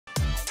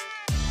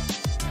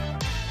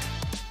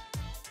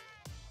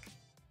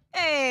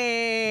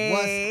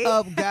What's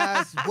up,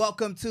 guys?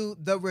 Welcome to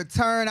The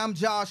Return. I'm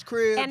Josh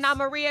Cribbs. And I'm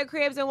Maria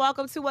Cribbs, and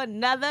welcome to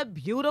another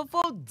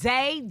beautiful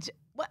day.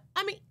 What?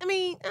 I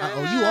mean.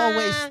 You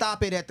always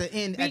stop it at the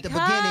end, at the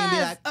beginning, and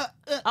be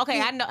like, Okay,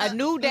 I know a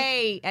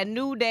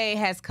new day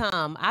has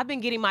come. I've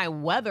been getting my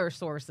weather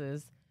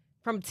sources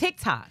from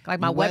TikTok, like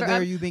my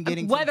weather. You've been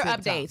getting weather from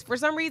TikTok. updates. For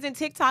some reason,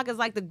 TikTok is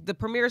like the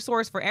premier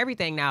source for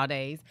everything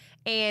nowadays,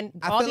 and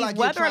I all feel these like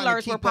weather you're trying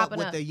alerts to were keep up popping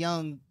with up.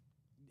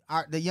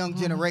 the young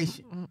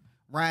generation.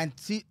 Ryan,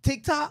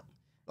 TikTok,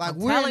 like I'm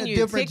we're in telling a you,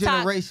 different TikTok,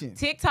 generation.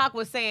 TikTok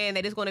was saying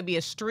that it's going to be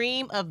a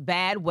stream of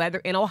bad weather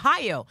in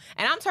Ohio.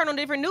 And I'm turning on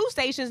different news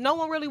stations. No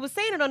one really was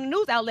saying it on the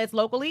news outlets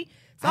locally.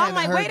 So I'm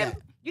like, wait a minute.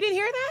 You didn't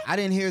hear that? I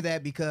didn't hear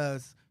that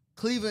because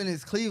Cleveland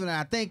is Cleveland.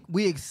 I think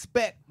we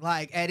expect,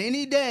 like, at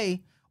any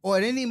day or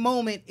at any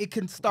moment, it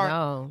can start.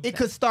 No. It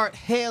could start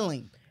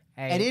hailing.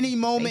 Hey, at any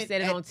moment. They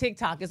said it on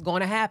TikTok. It's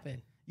going to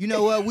happen. You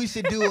know what? We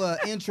should do an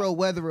intro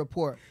weather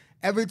report.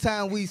 Every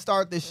time we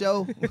start the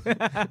show, we talk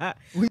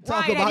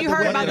Ryan, have about you the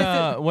heard weather.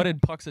 about this? What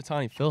did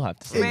Puxatawny Phil have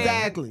to say?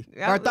 Exactly.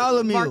 Man,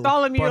 Bartholomew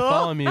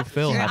Bartholomew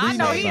Phil had to I say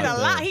know he's a about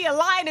lie. that. He a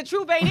lie, and the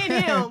truth ain't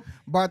in him.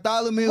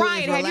 Bartholomew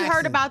Ryan, is have you heard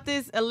relaxing. about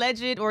this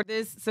alleged or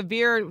this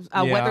severe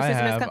Yeah, weather I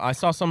system? have. I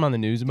saw something on the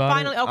news about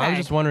Finally, it. I okay. was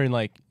just wondering,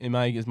 like,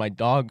 is my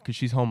dog, because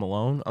she's home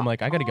alone? I'm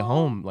like, I got to get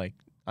home. Like,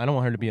 I don't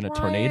want her to be in a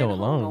tornado Ryan, hold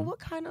alone. on. What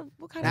kind of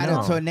Not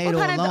No. a tornado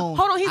what kind of alone.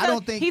 hold on, I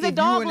don't think he's if a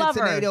dog you were in a lover.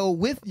 tornado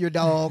with your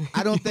dog,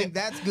 I don't think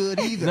that's good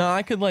either. No,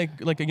 I could like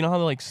you know how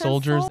like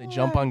soldiers they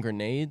jump on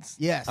grenades.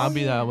 Yes. I'll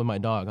be that with my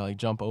dog. I like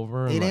jump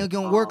over. And, It ain't like,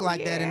 gonna work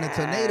like that in a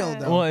tornado,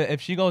 though. well,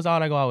 if she goes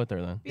out, I go out with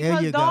her then. There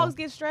Because you go. dogs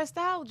get stressed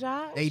out,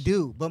 Josh. They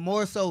do, but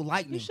more so You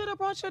lightning. should have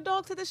brought your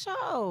dog to the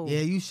show.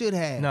 Yeah, you should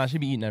have. Nah, she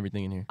be eating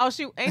everything in here. Oh,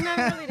 she ain't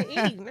nothing really to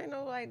eat. Ain't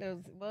no like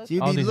those. She'd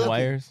All be these looking.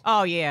 wires.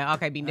 Oh yeah,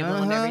 okay, be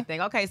nibbling and Uh-huh. everything.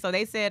 Okay, so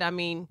they said, I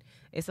mean,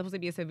 it's supposed to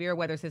be a severe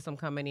weather system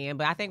coming in,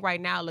 but I think right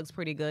now it looks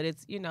pretty good.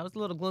 It's it's a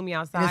little gloomy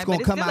outside, gonna but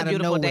it's come still out a of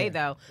beautiful day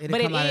nowhere. though. It'll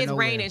But it come out of is nowhere.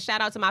 raining.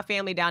 Shout out to my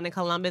family down in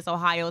Columbus,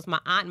 Ohio. It's my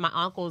aunt and my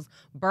uncle's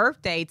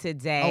birthday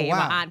today. Oh, And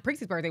wow. my aunt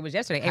Prixie's birthday was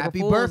yesterday. Happy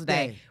April Fool's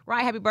birthday. Day.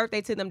 Right, happy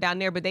birthday to them down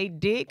there. But they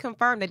did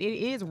confirm that it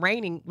is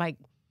raining like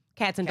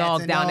cats and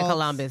dogs down in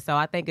Columbus. So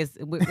I think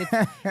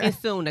it's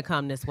soon to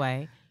come this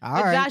way. All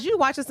But right. Josh, you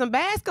watching some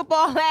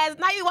basketball last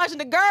night. You watching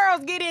the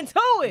girls get into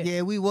it.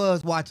 Yeah, we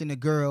was watching the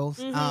girls.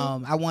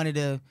 Mm-hmm.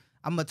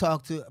 I'm gonna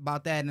talk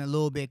about that in a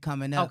little bit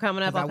coming up. Oh,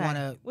 coming up. 'cause Okay. I want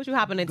to What you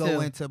hopping into?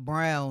 go into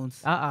Browns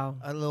Uh-oh.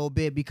 a little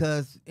bit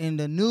because in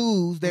the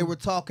news they were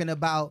talking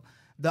about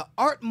the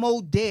Art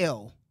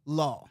Modell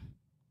law.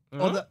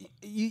 Or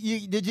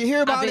did you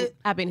hear about it?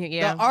 I've been here,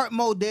 yeah. The Art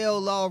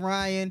Modell law,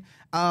 Ryan.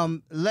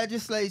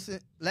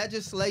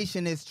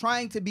 Legislation is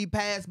trying to be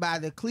passed by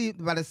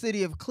the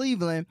city of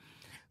Cleveland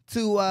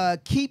to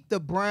keep the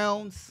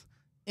Browns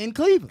in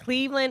Cleveland.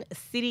 Cleveland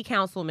City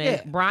Councilman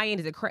Yeah. Brian,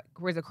 is it Cray?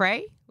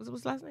 What's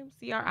his last name?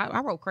 I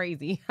wrote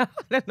crazy.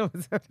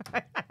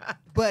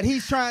 But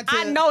he's trying to.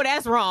 I know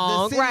that's The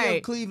wrong, city right?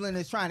 of Cleveland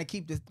is trying to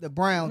keep the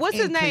Browns. What's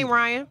in his name,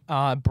 Cleveland.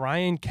 Ryan?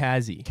 Brian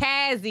Kazi.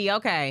 Kazi,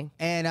 okay.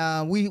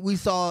 And we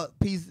saw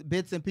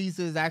bits and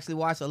pieces. Actually,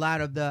 watched a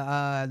lot of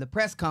the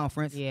press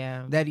conference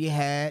Yeah. that he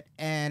had.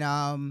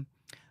 And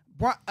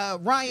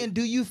Ryan,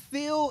 do you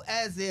feel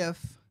as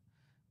if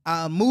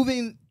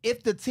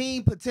if the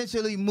team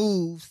potentially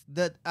moves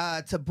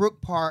to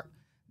Brook Park,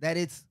 that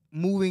it's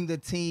moving the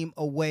team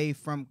away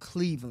from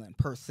Cleveland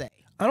per se?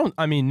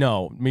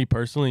 No. Me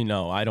personally,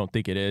 no. I don't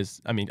think it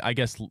is. I mean, I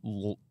guess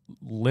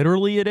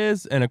literally it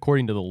is, and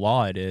according to the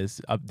law, it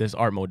is this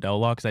Art Modell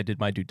law. Because I did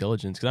my due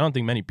diligence. Because I don't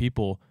think many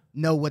people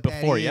Know what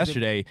that before is?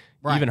 yesterday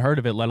Right. even heard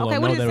of it, let alone Okay,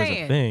 what know is there it was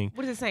saying? a thing.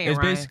 What is it saying, It's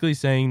Ryan? basically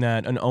saying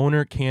that an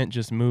owner can't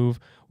just move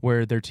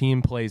where their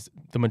team plays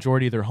the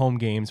majority of their home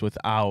games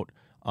without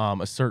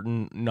a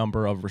certain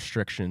number of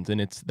restrictions,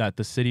 and it's that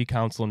the city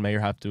council and mayor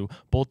have to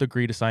both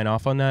agree to sign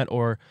off on that,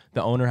 or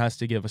the owner has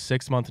to give a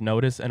 6-month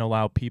notice and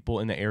allow people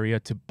in the area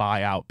to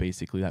buy out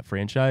basically that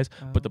franchise.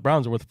 But the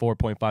Browns are worth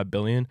 $4.5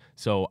 billion,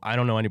 so I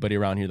don't know anybody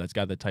around here that's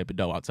got that type of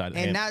dough outside of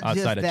And not just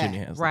outside of that. Jimmy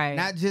Hansley. Right.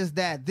 Not just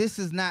that. This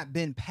has not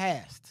been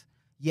passed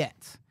yet.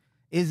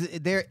 They've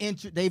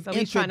So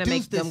he's trying to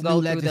make introduced this them go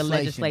new through the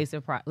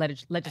legislation.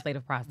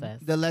 legislative process.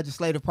 The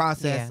legislative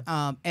process.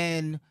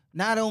 And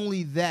not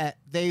only that,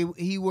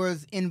 he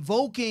was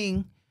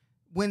invoking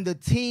when the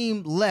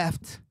team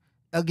left.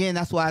 Again,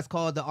 that's why it's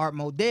called the Art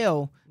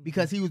Modell,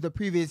 because he was the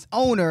previous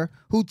owner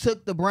who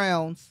took the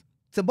Browns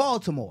to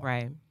Baltimore.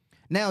 Right.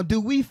 Now,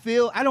 do we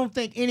feel? I don't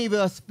think any of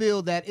us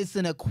feel that it's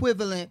an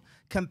equivalent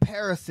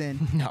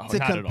comparison No, to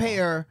not at all.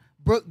 compare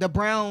the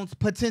Browns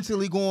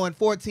potentially going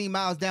 14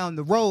 miles down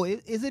the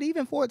road. Is it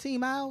even 14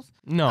 miles?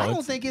 No, I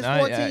don't think it's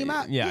 14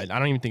 miles. Yeah, I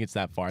don't even think it's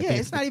that far. I Yeah, think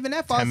it's not even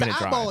that far. It's an 10-minute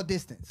drive. eyeball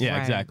distance. Yeah,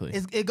 Right. exactly.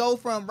 It goes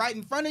from right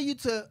in front of you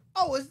to,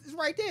 it's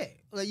right there.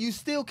 Like, you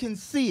still can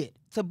see it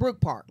to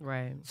Brook Park.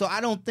 Right. So I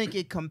don't think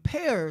it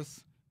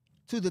compares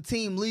to the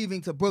team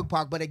leaving to Brook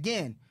Park. But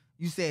again,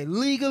 you said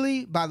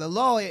legally, by the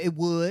law, it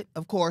would,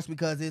 of course,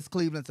 because it's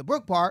Cleveland to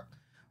Brook Park.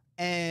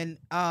 And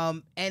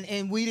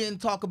we didn't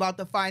talk about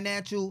the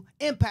financial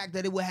impact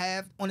that it would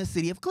have on the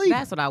city of Cleveland.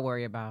 That's what I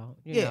worry about.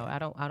 You know, I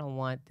don't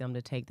want them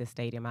to take the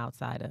stadium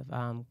outside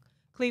of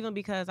Cleveland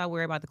because I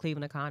worry about the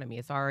Cleveland economy.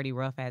 It's already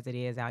rough as it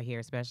is out here,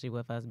 especially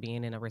with us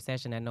being in a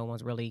recession that no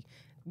one's really.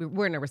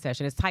 We're in a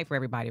recession. It's tight for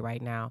everybody right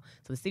now.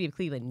 So the city of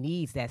Cleveland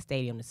needs that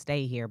stadium to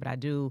stay here. But I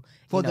do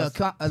for the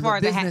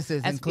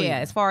businesses in Cleveland. Yeah,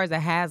 as far as the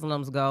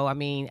Haslams go, I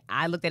mean,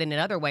 I looked at it in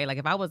another way. Like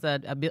if I was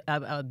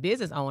a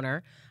business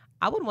owner,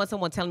 I wouldn't want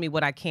someone telling me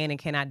what I can and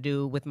cannot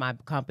do with my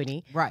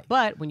company. Right.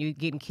 But when you're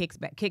getting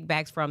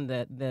kickbacks from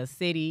the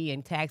city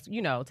and tax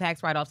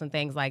write-offs and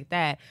things like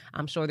that,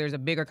 I'm sure there's a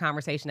bigger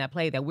conversation at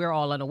play that we're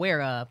all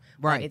unaware of.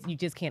 Right. You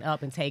just can't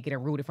up and take it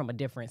and root it from a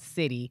different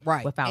city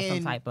without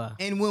some type of.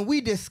 And when we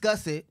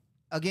discuss it,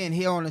 again,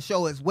 here on the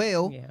show as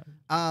well,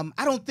 I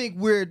don't think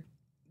we're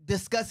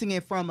discussing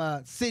it from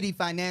a city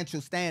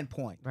financial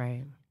standpoint.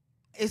 Right.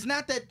 It's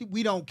not that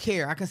we don't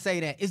care. I can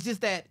say that. It's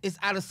just that it's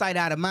out of sight,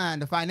 out of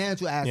mind, the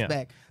financial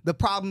aspect, the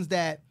problems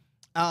that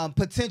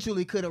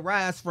potentially could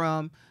arise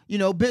from,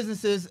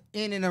 businesses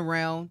in and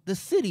around the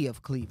city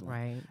of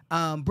Cleveland.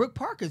 Right. Brook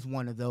Park is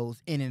one of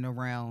those in and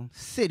around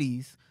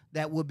cities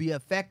that would be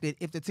affected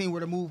if the team were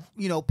to move,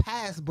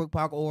 past Brook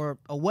Park or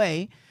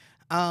away.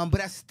 But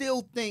I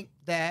still think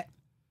that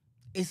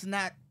it's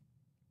not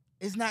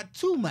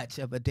too much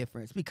of a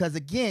difference because,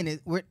 again,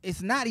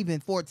 it's not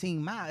even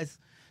 14 miles. It's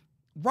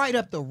right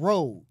up the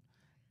road,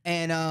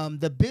 and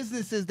the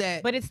businesses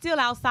that. But it's still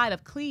outside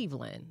of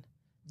Cleveland,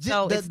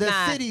 so the it's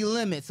not city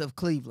limits of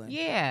Cleveland.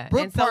 Yeah,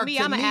 Brook and so Park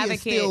I'm an advocate.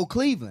 is still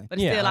Cleveland. But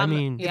still,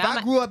 if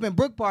I grew up in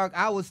Brook Park,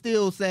 I would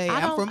still say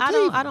I'm from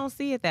Cleveland. I don't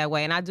see it that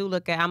way, and I do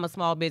look at. I'm a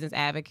small business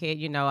advocate.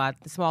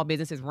 Small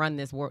businesses run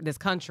this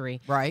country,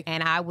 right?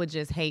 And I would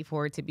just hate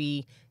for it to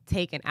be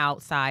taken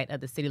outside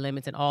of the city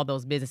limits and all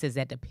those businesses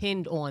that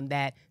depend on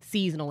that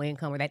seasonal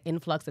income or that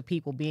influx of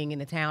people being in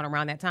the town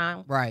around that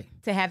time. Right.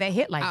 To have that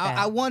hit like that.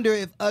 I wonder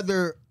if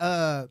other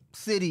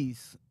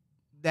cities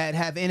that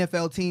have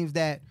NFL teams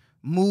that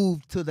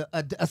move to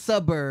a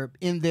suburb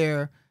in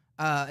their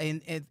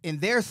in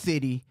their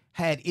city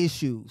had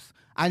issues.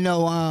 I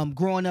know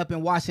growing up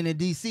in Washington,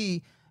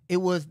 D.C., it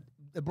was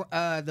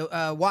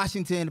the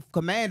Washington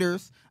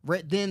Commanders,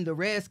 then the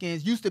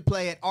Redskins, used to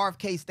play at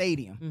RFK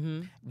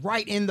Stadium,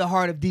 right in the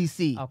heart of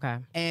D.C. Okay.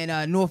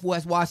 And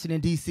Northwest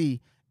Washington,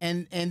 D.C.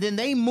 And then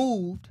they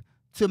moved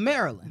to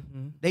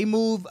Maryland. They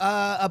moved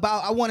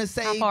about, I want to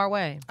say, how far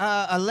away?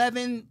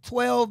 11,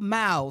 12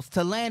 miles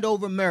to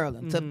Landover,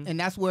 Maryland. And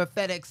that's where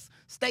FedEx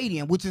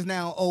Stadium, which is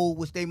now old,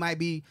 which they might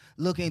be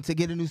looking to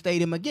get a new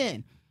stadium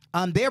again.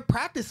 Their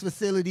practice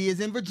facility is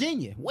in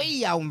Virginia,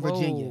 way out in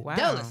Virginia. Wow.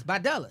 Dallas. By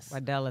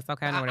Dallas,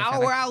 okay. I know an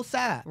hour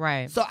outside.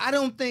 Right. So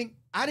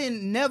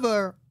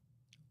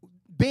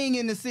being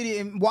in the city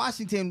in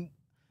Washington,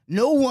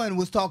 no one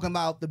was talking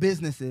about the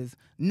businesses.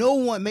 No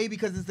one, maybe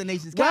because it's the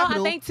nation's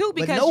capital. Well, I think too,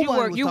 because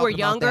you were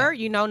younger.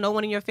 No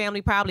one in your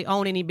family probably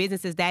owned any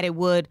businesses that it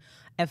would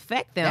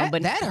affect them.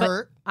 But that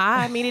hurt.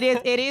 I mean,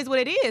 it is what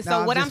it is.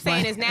 So what I'm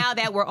saying is now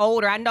that we're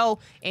older, I know,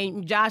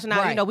 and Josh and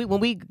I, when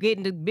we get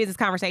into business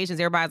conversations,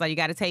 everybody's like, you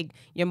got to take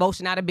your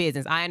emotion out of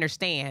business. I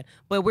understand,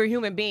 but we're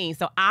human beings.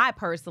 So I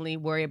personally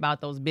worry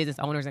about those business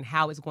owners and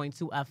how it's going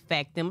to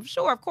affect them.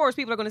 Sure, of course,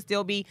 people are going to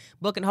still be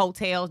booking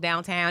hotels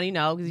downtown,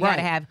 because you got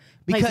to have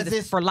places because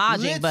it's for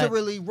lodging.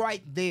 Literally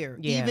right there.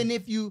 Yeah. Even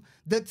if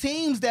the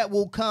teams that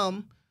will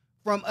come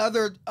from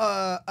other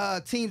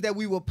teams that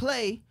we will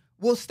play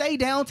will stay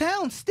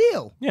downtown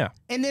still. Yeah.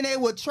 And then they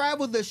would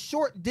travel the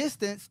short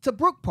distance to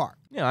Brook Park.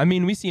 Yeah, I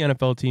mean, we see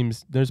NFL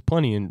teams, there's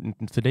plenty in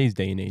today's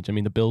day and age. I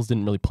mean, the Bills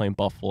didn't really play in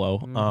Buffalo.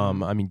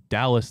 I mean,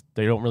 Dallas,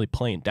 they don't really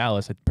play in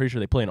Dallas. I'm pretty sure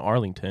they play in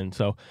Arlington.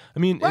 So, I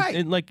mean,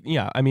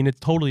 it's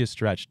totally a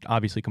stretch,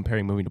 obviously,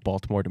 comparing moving to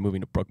Baltimore to moving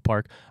to Brook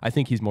Park. I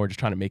think he's more just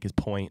trying to make his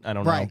point. I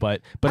don't know.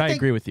 But I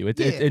agree with you.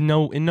 In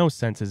no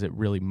sense is it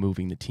really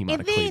moving the team out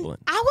of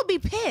Cleveland. I would be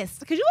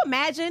pissed. Could you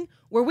imagine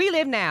where we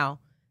live now?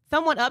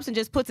 Someone ups and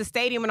just puts a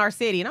stadium in our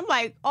city. And I'm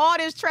like, all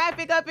this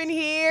traffic up in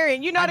here.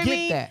 And you know what I mean?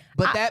 I get that.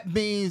 But that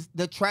means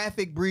the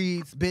traffic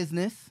breeds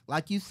business,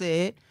 like you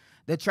said.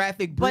 The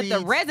traffic breeds But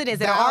the residents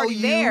that are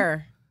already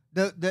there.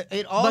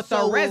 It also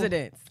but the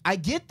residents. I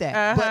get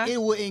that. But it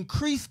will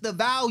increase the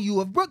value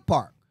of Brook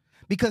Park.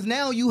 Because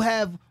now you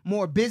have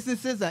more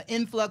businesses, an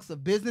influx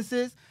of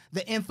businesses,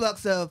 the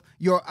influx of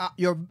your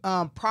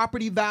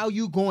property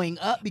value going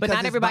up. Because but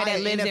not everybody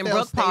that lives in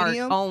Brook Park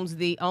owns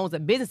a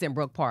business in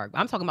Brook Park.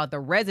 I'm talking about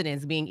the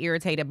residents being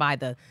irritated by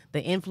the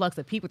influx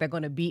of people that are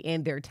going to be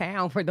in their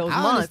town for those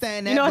months. I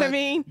understand that. You know what I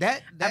mean?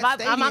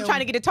 I'm trying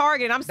to get to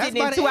Target and I'm sitting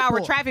in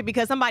 2-hour traffic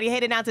because somebody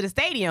headed down to the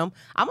stadium.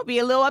 I'm going to be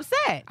a little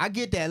upset. I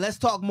get that. Let's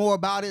talk more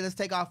about it. Let's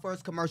take our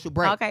first commercial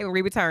break. Okay, when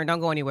we return, don't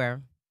go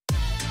anywhere.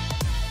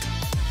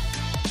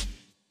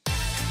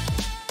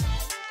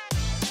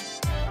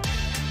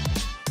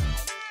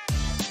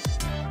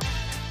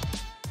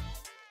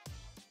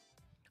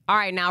 All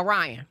right, now,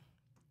 Ryan,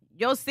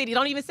 your city,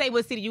 don't even say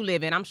what city you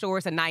live in. I'm sure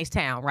it's a nice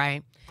town,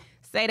 right?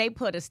 Say they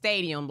put a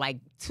stadium like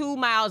 2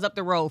 miles up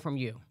the road from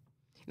you.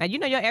 Now, you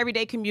know your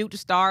everyday commute to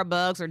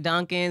Starbucks or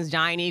Dunkin's,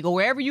 Giant Eagle,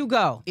 wherever you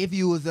go. If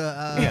you was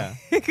a...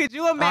 Could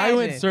you imagine? I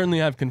would certainly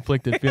have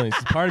conflicted feelings.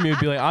 Part of me would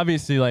be like,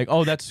 obviously, like,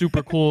 oh, that's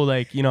super cool,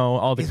 like, you know,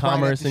 all the It's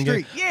commerce right up the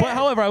and street. But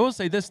however, I will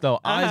say this though,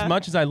 as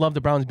much as I love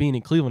the Browns being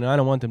in Cleveland and I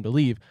don't want them to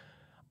leave,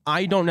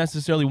 I don't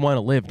necessarily want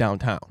to live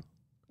downtown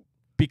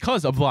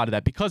because of a lot of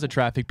that, because of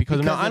traffic, because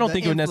of, I don't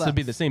think it would necessarily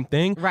be the same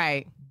thing.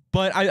 Right.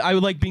 But I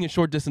would like being a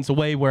short distance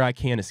away where I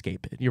can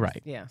escape it. You're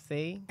right. Yeah,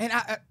 see? And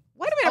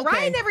Wait a minute, Okay.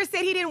 Ryan never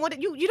said he didn't want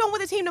to, you don't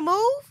want the team to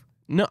move?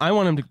 No, I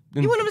want him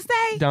to. You want him to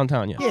stay?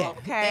 Downtown, yeah. Yeah. Oh,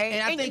 okay.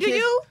 And I And think do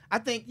you? I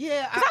think,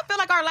 yeah. Because I feel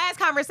like our last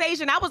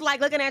conversation, I was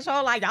like looking at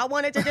y'all like, y'all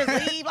wanted to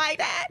just leave like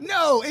that?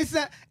 No, it's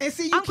not. And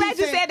see, I'm glad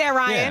you said that,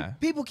 Ryan. Yeah.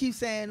 People keep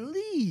saying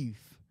leave.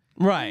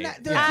 Right.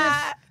 They're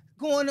Yeah. just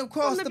going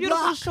across From the the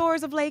beautiful block.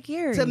 shores of Lake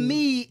Erie. To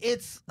me,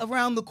 it's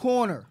around the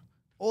corner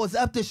or it's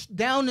up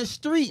down the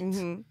street.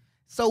 Mm-hmm.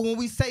 So when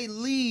we say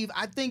leave,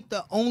 I think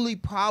the only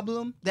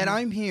problem that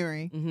I'm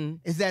hearing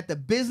is that the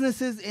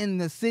businesses in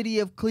the city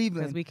of Because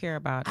Cleveland, we care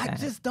about I that.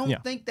 just don't Yeah.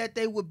 think that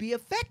they would be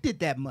affected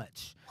that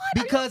much.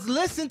 Because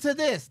listen to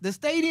this. The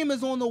stadium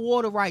is on the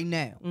water right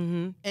now.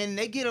 And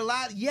they get a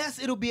lot. Yes,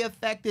 it'll be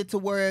affected to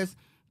whereas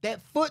that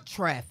foot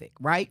traffic,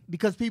 right?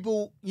 Because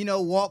people, you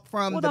know, walk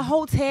from the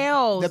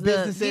hotels, the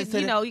businesses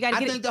to you know, you got to I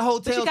get think the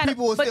hotels,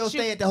 people will still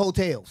stay at the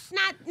hotels.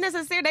 Not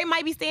necessarily. They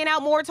might be staying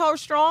out more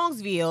towards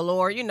Strongsville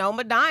or, you know,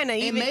 Medina.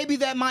 And Even. maybe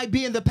that might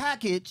be in the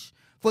package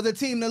for the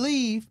team to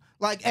leave.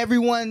 Like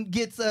everyone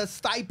gets a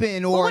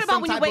stipend or what about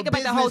some when you type wake of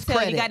up at the business hotel?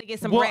 credit. You got to get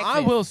some Well, breakfast. I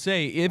will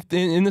say, if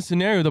in the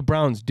scenario the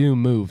Browns do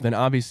move, then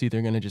obviously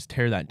they're going to just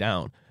tear that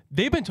down.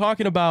 They've been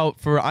talking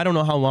about for I don't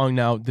know how long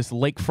now this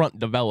lakefront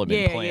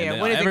development plan.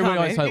 Yeah. When is it Everybody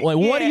coming? always like,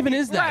 what Yeah, even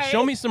is that? right.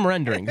 Show me some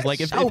renderings.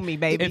 Like Show me,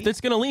 baby. If it's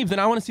gonna leave, then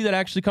I want to see that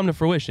actually come to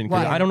fruition.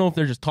 'Cause Right. I don't know if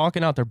they're just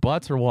talking out their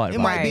butts or what. It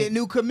but might be a Right.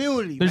 new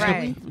community. there's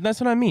Right. that's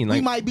what I mean. We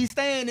Like, might be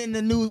staying in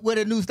the new where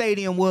the new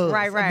stadium was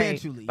Right.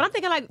 eventually. But I'm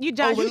thinking like you,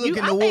 Josh. Overlooking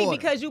I the think water.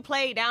 because you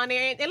played down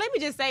there, and let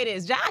me just say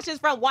this: Josh is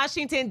from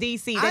Washington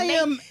D.C., the I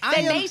am-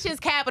 nation's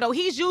capital.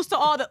 He's used to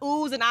all the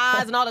oohs and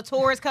ahs and all the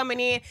tourists coming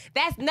in.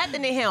 That's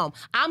nothing to him.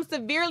 I'm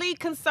severely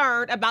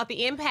concerned about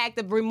the impact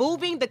of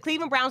removing the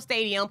Cleveland Browns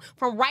Stadium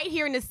from right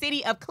here in the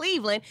city of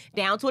Cleveland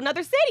down to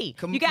another city.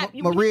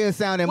 Maria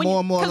sounded when more you-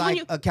 and more 'cause when like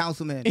you- a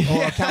councilman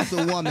or a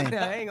councilwoman.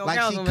 Yeah, ain't no like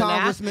she councilwoman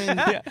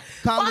now.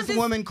 Congressman,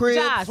 Congresswoman Cribs.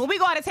 Josh, when we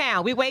go out of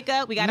town, we wake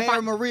up, we got to Mayor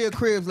find Maria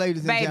Cribs,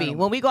 ladies and baby. gentlemen.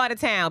 When we go out of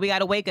town, we got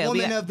to wake up.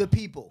 Woman of the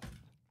people.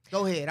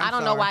 Go ahead. I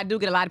don't know why I do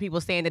get a lot of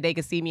people saying that they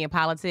can see me in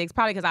politics.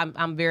 Probably because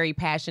I'm very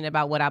passionate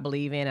about what I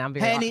believe in. And I'm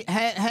very.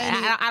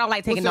 I don't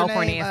like taking no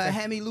for an answer.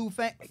 Hammy Lou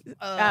Fammer.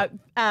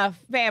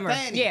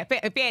 Fannie. Yeah,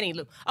 Fannie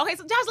Lou. Okay,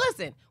 so Josh,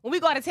 listen. When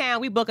we go out of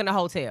town, we booking the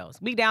hotels.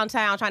 We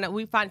downtown trying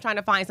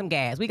to find some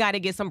gas. We got to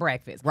get some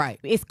breakfast. Right.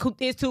 It's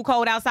too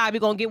cold outside. We're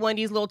gonna get one of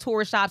these little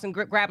tourist shops and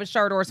grab a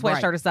shirt or a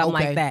sweatshirt Right. or something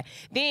Okay. like that.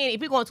 Then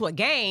if we go to a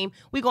game,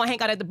 we gonna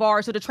hang out at the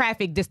bar so the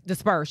traffic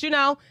disperse. You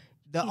know.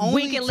 The only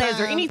Wink and Lizard.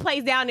 time- Any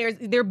place down there,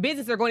 their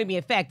business are going to be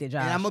affected,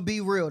 Josh. And I'm gonna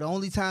be real. The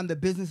only time the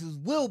businesses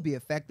will be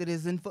affected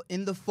is in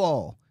the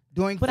fall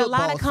during But a football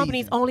lot of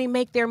companies season. only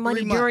make their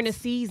money 3 during the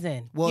months.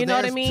 season. Well, you know what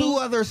I there's mean? 2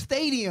 other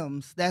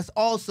stadiums that's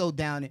also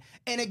down there.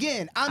 And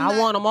again, I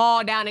want them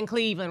all down in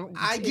Cleveland.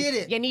 I get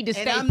it. You need to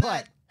and stay I'm put.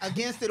 not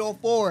against it or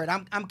for it.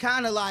 I'm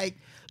kind of like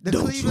the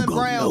Don't you Cleveland go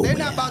Browns. They're not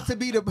nowhere. about to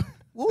be the.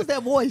 What was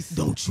that voice?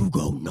 Don't you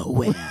go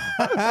nowhere. Is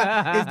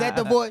that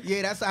the voice?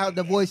 Yeah, that's how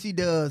the voice she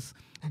does.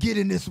 Get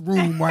in this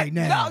room right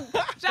now.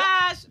 No,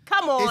 Josh,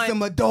 come on. It's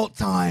some adult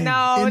time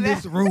No, in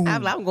this room.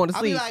 I'm going to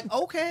I'll be sleep. like,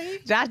 okay.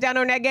 Josh down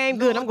there in that game,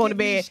 good. Lord, I'm going to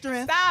give me bed.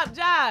 strength. Stop,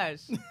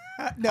 Josh.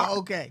 No,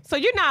 okay. So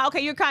you're not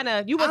okay. You're kind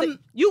of you want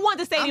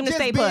the stadium I'm to just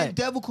stay being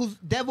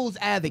put. devil's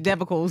advocate.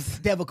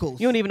 Devicles. Devicles.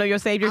 You don't even know your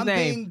Savior's I'm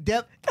name.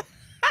 being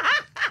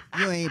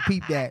You ain't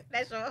peep that.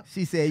 That's your.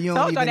 She said you don't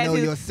Told even y'all know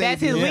that's your his,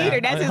 that's his savior. Yeah,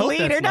 leader. That's I his hope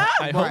leader, that's not.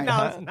 no? I hope Right. No,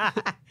 not. it's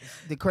not.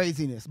 The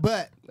craziness.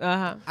 But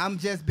Uh-huh. I'm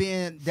just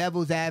being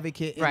devil's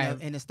advocate Right.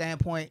 in the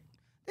standpoint.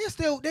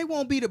 They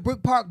won't be the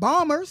Brook Park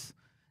Bombers.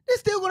 They're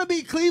still going to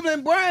be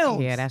Cleveland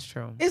Browns. Yeah, that's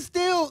true. It's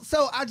still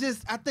so. I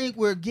think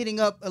we're getting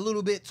up a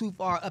little bit too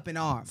far up in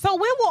arms. So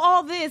when will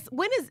all this?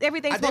 When is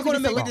everything They're supposed going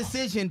to to be make a solved?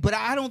 decision, but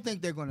I don't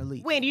think they're going to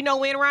leave. When? Do you know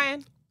when,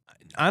 Ryan?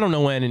 I don't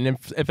know when, and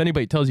if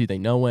anybody tells you they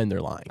know when,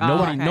 they're lying. Oh,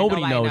 Nobody okay.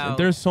 nobody Nobody knows. knows.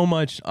 There's so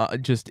much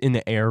just in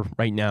the air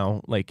right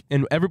now, like,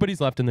 and everybody's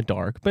left in the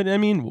dark. But I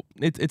mean,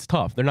 it's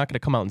tough. They're not going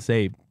to come out and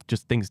say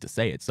just things to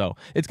say it. So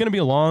it's going to be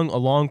a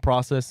long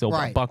process. So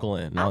Right. buckle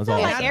in. I That's feel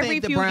all. like And I every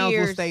think the few Browns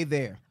years- will stay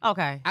there.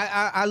 Okay.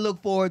 I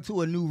look forward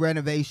to a new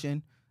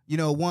renovation. You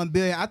know, $1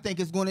 billion. I think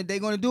they're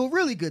going to do a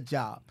really good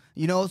job.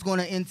 You know, it's going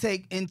to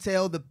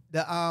entail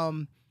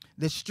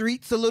the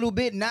streets a little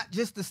bit, not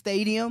just the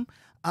stadium.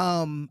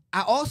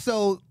 I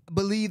also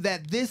believe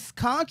that this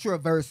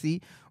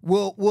controversy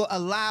will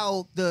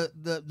allow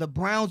the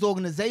Browns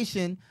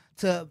organization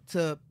to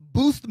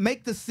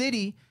make the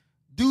city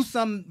do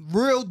some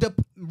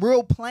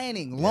real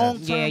planning,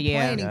 long-term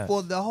planning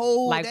for the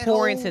whole. Like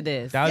pour into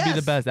this. That would be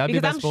the best. That would be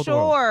the best. Because I'm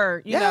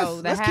sure, you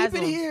know, let's keep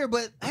it here.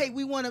 But hey,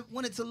 we want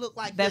it to look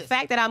like the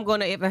fact that I'm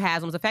going to, if it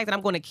has them, the fact that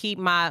I'm going to keep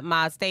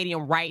my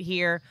stadium right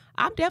here.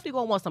 I'm definitely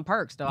going to want some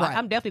perks, though.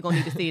 I'm definitely going to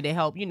need the city to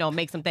help, you know,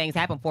 make some things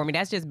happen for me.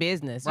 That's just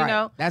business, you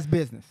know. That's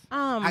business.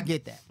 I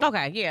get that.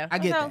 Okay, yeah, I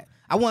get that.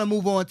 I want to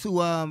move on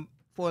to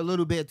for a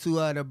little bit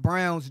to the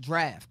Browns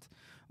draft.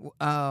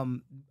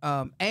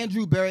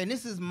 Andrew Berry, and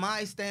this is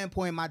my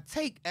standpoint, my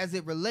take as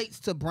it relates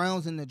to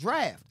Browns in the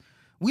draft.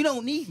 We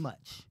don't need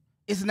much.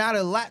 It's not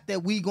a lot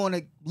that we're going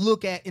to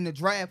look at in the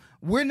draft.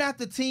 We're not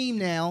the team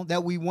now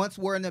that we once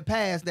were in the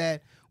past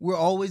that we're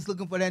always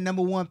looking for that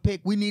number one pick.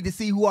 We need to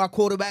see who our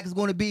quarterback is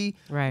going to be.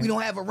 Right. We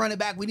don't have a running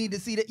back. We need to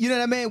see that. You know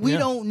what I mean? We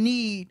don't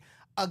need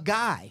a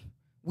guy.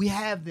 We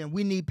have them.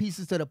 We need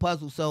pieces to the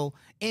puzzle. So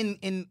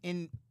in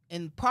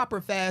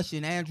proper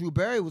fashion, Andrew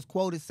Berry was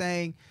quoted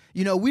saying,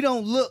 you know,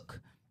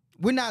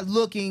 we're not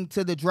looking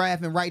to the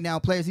draft and right now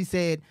players. He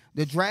said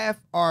the draft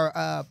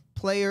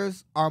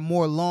players are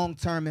more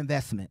long-term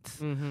investments.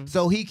 Mm-hmm.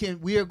 So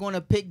we are going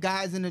to pick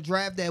guys in the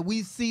draft that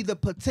we see the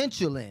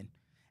potential in.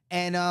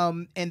 And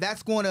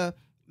that's going to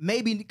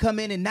maybe come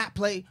in and not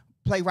play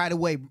right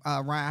away.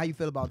 Ryan, how you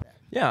feel about that?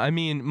 Yeah, I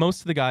mean, most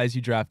of the guys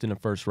you draft in the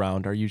first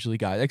round are usually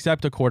guys,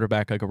 except a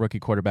quarterback, like a rookie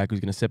quarterback who's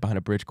going to sit behind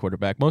a bridge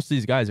quarterback. Most of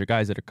these guys are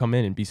guys that are come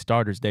in and be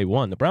starters day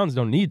one. The Browns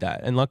don't need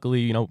that. And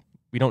luckily, you know,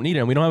 we don't need it,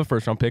 and we don't have a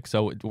first-round pick,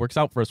 so it works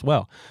out for us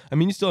well. I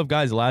mean, you still have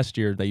guys last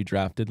year that you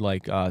drafted,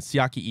 like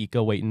Siaki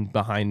Ika waiting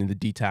behind in the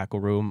D-tackle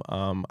room,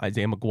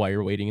 Isaiah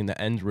McGuire waiting in the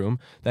end room,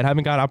 that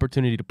haven't got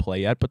opportunity to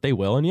play yet, but they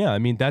will. And, yeah, I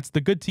mean, that's the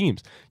good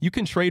teams. You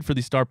can trade for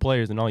these star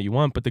players and all you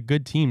want, but the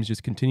good teams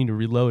just continue to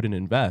reload and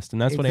invest,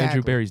 and that's what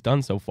Andrew Berry's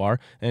done so far,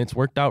 and it's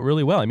worked out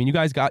really well. I mean, you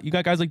got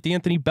guys like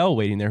D'Anthony Bell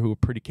waiting there who are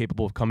pretty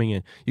capable of coming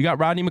in. You got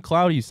Rodney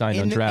McLeod you signed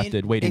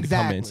undrafted waiting to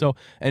come in. So,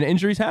 and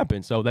injuries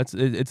happen, so it's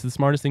the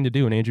smartest thing to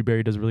do, and Andrew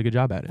Berry does a really good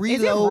job at it.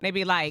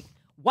 Maybe like,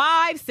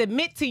 wives,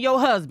 submit to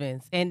your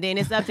husbands, and then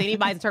it's up to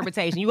anybody's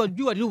interpretation. You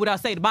gonna do what I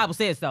say. The Bible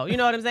says so. You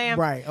know what I'm saying?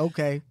 Right.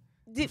 Okay.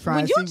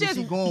 When you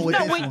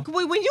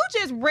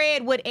just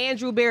read what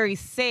Andrew Berry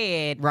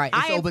said, right?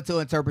 It's open to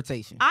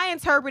interpretation. I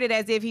interpret it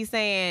as if he's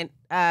saying,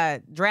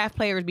 draft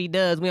players be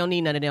duds. We don't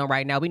need none of them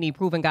right now. We need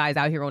proven guys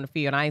out here on the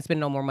field. I ain't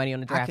spending no more money on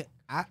the draft.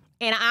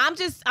 And I'm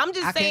just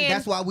saying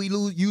that's why we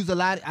use a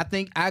lot. I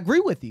think I agree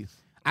with you.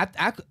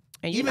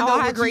 And you know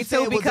I agree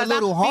too because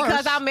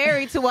I'm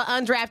married to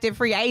an undrafted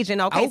free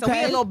agent. Okay, so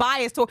we're a little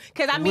biased toward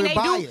because I mean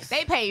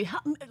they pay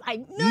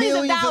like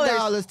millions of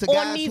dollars to on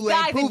guys these who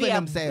guys ain't proven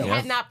themselves.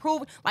 Had not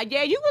proven like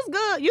you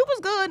was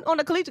good on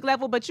the collegiate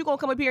level, but you gonna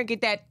come up here and get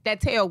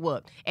that tail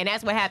whooped, and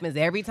that's what happens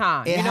every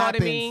time. You know what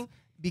I mean?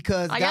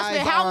 Because like guys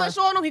how much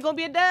on them, he gonna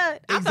be a dud.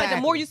 I feel like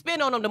the more you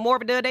spend on them, the more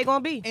of a dud they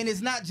gonna be. And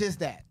it's not just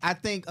that. I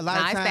think a lot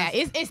of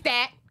times it's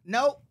that.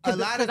 No, a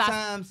lot of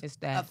times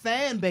a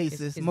fan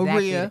basis,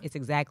 Maria. It's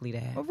exactly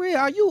that. Maria,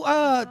 are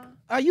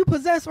you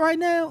possessed right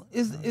now?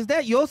 Is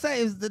that your side?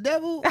 Is the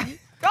devil? Go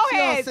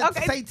ahead.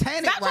 Okay.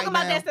 Satanic Stop right talking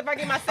about that stuff. I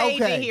get my sage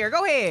in here.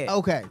 Go ahead.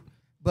 Okay,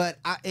 but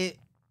I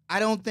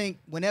don't think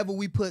whenever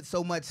we put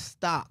so much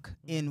stock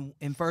in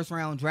first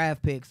round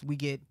draft picks, we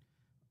get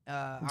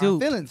our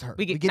feelings hurt.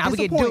 We get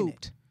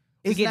duped.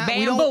 We get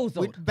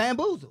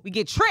bamboozled. We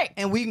get tricked.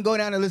 And we can go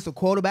down the list of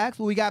quarterbacks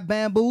where we got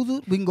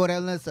bamboozled. We can go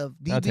down the list of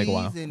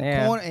DBs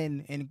and corner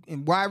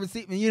and wide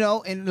receiver, you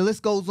know, and the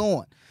list goes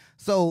on.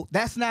 So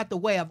that's not the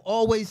way. I've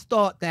always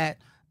thought that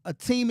a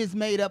team is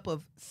made up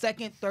of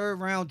second,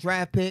 third round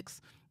draft picks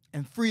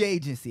and free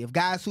agency of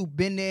guys who've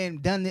been there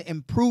and done it,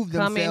 improved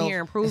themselves. Come in here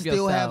and prove yourself.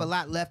 Still have a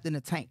lot left in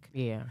the tank.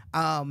 Yeah.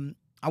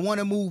 I want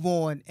to move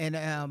on, and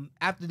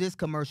after this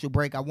commercial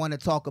break, I want to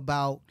talk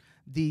about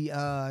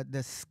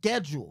the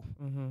schedule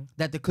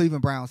that the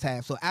Cleveland Browns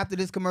have. So after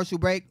this commercial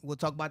break, we'll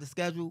talk about the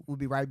schedule. We'll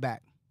be right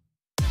back.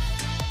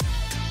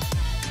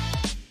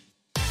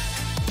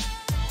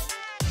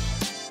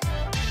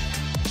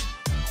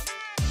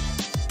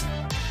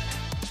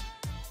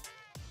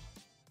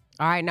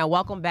 All right, now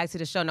welcome back to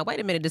the show. Now, wait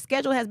a minute. The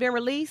schedule has been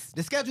released?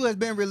 The schedule has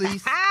been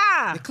released.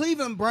 The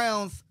Cleveland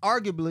Browns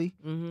arguably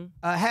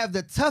have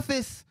the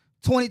toughest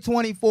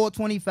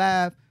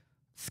 2024-25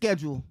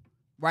 schedule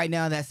right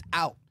now that's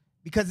out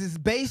because it's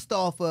based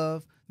off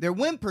of their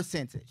win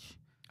percentage.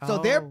 So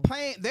they're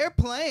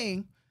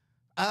playing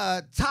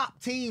top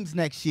teams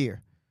next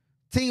year.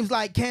 Teams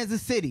like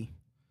Kansas City.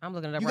 I'm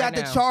looking it up right now. You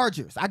got the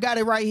Chargers. I got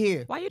it right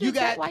here. You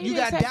got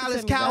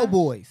Dallas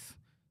Cowboys.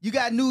 You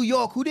got New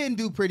York, who didn't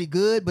do pretty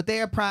good, but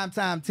they're a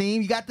primetime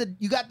team. You got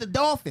the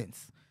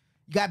Dolphins.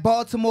 You got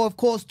Baltimore, of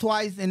course,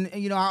 twice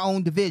in our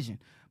own division.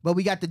 But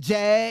we got the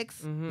Jags,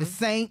 the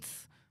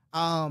Saints,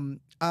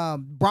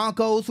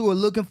 Broncos, who are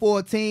looking for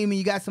a team, and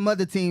you got some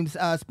other teams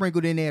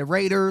sprinkled in there.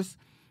 Raiders.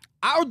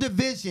 Our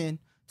division,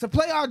 to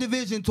play our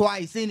division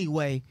twice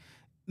anyway,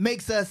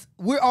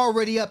 we're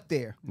already up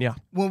there. Yeah.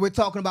 When we're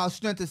talking about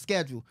strength of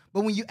schedule.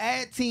 But when you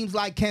add teams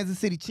like Kansas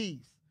City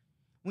Chiefs,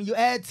 when you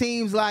add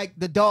teams like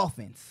the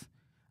Dolphins,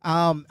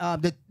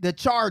 the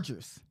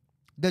Chargers,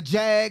 the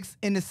Jags,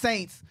 and the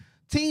Saints,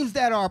 teams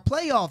that are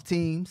playoff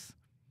teams.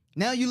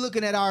 Now you're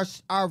looking at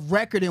our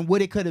record and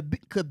what it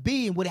could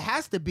be and what it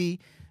has to be.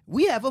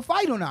 We have a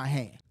fight on our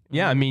hand.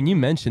 Yeah, I mean, you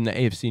mentioned the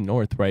AFC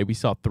North, right? We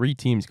saw 3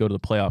 teams go to the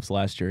playoffs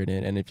last year,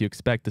 and if you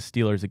expect the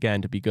Steelers,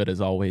 again, to be good as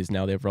always,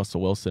 now they have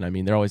Russell Wilson. I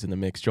mean, they're always in the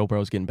mix. Joe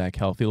Burrow's getting back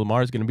healthy.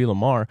 Lamar's going to be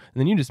Lamar. And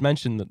then you just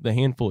mentioned the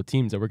handful of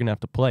teams that we're going to have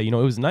to play. You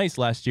know, it was nice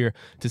last year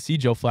to see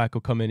Joe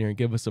Flacco come in here and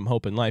give us some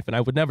hope in life, and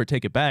I would never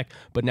take it back.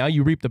 But now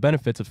you reap the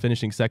benefits of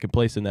finishing second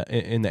place in the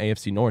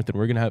AFC North, and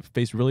we're going to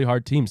face really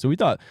hard teams. So we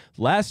thought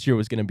last year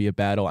was going to be a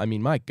battle. I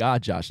mean, my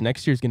God, Josh,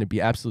 next year is going to be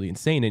absolutely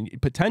insane, and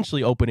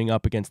potentially opening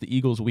up against the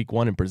Eagles week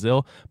 1 in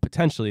Brazil,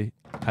 potentially.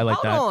 I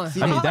like that.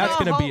 I mean, that's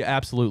going to be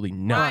absolutely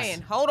nuts.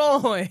 Ryan, hold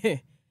on.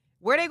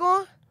 Where they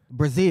going?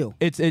 Brazil.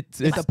 It's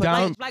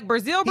down like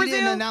Brazil. He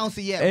didn't announce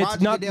it yet. It's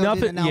not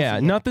nothing.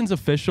 Yeah, nothing's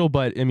official,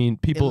 but I mean,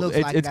 people.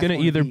 It's going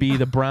to either be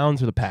the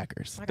Browns or the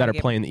Packers that are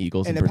playing the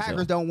Eagles and in the Brazil.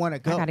 Packers don't want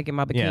to go. I got to get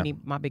my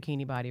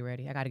bikini body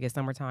ready. I got to get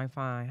summertime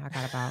fine. I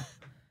got about.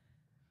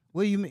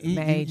 What do you mean?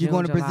 May, you June,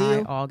 going to July,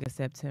 Brazil? August,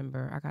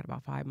 September. I got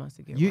about 5 months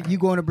to get. You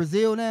going to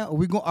Brazil now?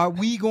 Are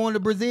we going to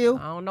Brazil?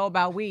 I don't know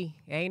about we.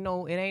 It ain't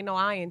no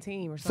iron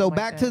team or something. So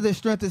back to the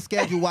strength of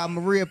schedule while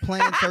Maria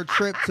plans her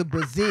trip to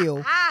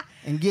Brazil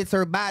and gets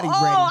her body ready.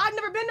 Oh, I've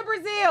never been to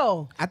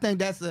Brazil. I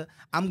think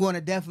I'm going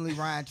to definitely,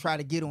 Ryan, try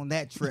to get on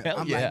that trip. Hell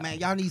I'm yeah. like, man,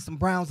 y'all need some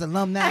Browns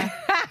alumni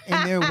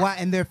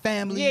and their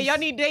families. Yeah,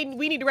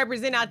 we need to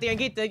represent out there and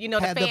get the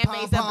fan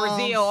base of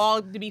Brazil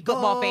all to be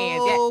football fans.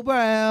 Go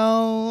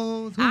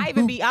Browns. I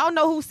don't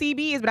know who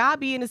CB is, but I'll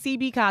be in the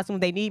CB costume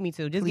if they need me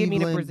to. Just get me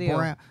to Brazil.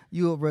 Brown.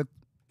 You're For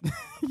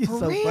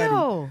so real?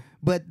 funny.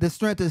 But the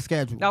strength of the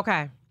schedule.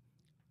 Okay.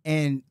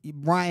 And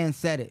Ryan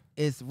said it.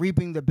 It's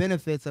reaping the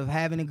benefits of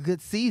having a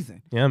good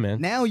season. Yeah,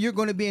 man. Now you're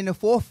going to be in the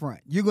forefront.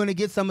 You're going to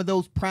get some of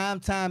those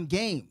primetime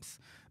games.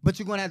 But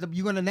you're going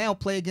to now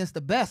play against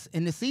the best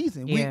in the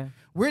season. Yeah.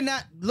 We're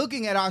not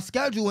looking at our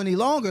schedule any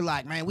longer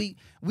like, man, we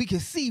can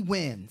see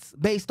wins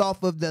based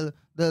off of the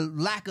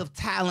lack of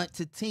talent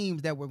to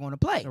teams that we're going to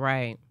play.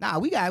 Right. Nah,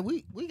 we got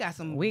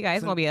some.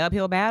 It's going to be an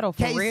uphill battle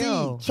for KC,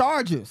 real.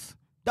 Chargers,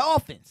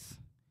 Dolphins,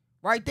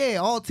 right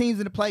there. All teams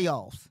in the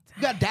playoffs.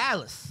 You got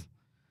Dallas.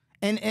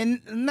 And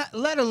not,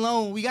 let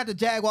alone we got the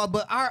Jaguars,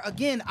 but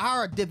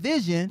our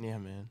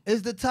division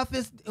is the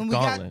toughest. And we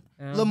Gauntlet.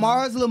 got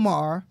Lamar's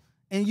Lamar,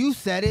 and you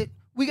said it.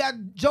 We got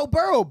Joe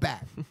Burrow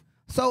back.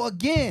 So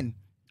again,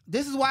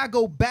 this is why I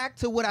go back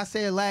to what I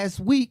said last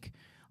week.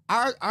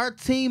 Our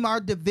team, our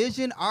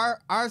division,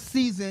 our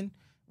season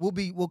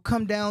will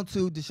come down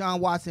to Deshaun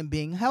Watson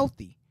being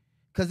healthy.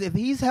 Because if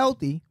he's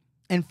healthy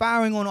and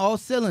firing on all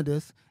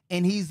cylinders,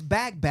 and he's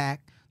back.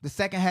 The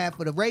second half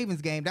of the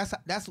Ravens game, that's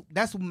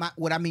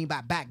what I mean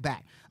by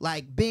back.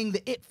 Like being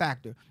the it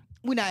factor.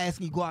 We're not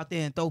asking you to go out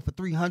there and throw for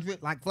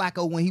 300 like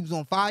Flacco when he was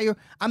on fire.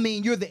 I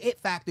mean, you're the it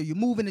factor. You're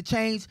moving the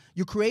chains.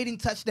 You're creating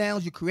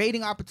touchdowns. You're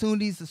creating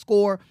opportunities to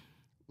score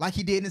like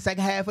he did in the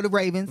second half of the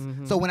Ravens.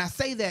 Mm-hmm. So when I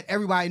say that,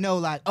 everybody know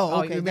like,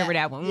 okay, you remember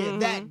that one.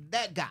 Yeah,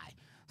 that guy.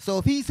 So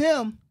if he's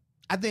him,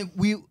 I think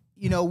we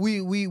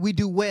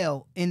do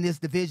well in this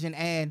division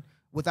and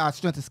with our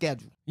strength of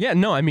schedule. Yeah,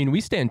 no, I mean,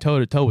 we stand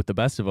toe-to-toe with the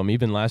best of them,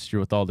 even last year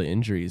with all the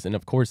injuries. And,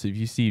 of course, if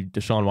you see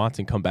Deshaun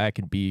Watson come back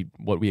and be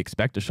what we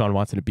expect Deshaun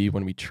Watson to be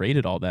when we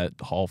traded all that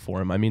haul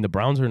for him, I mean, the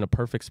Browns are in a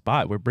perfect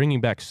spot. We're bringing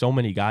back so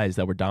many guys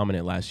that were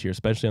dominant last year,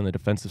 especially on the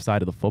defensive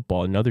side of the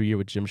football. Another year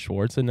with Jim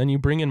Schwartz, and then you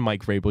bring in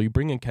Mike Vrabel, you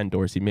bring in Ken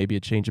Dorsey, maybe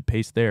a change of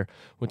pace there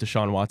with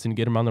Deshaun Watson,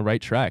 get him on the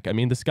right track. I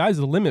mean, the sky's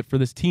the limit for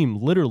this team,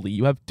 literally.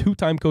 You have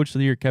two-time Coach of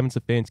the Year, Kevin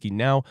Stefanski,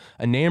 now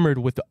enamored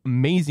with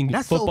amazing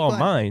football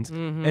minds.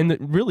 Mm-hmm.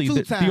 And really,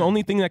 the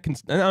only thing that can...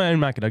 I'm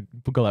not going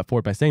to go that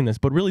forward by saying this,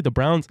 but really the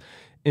Browns,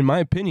 in my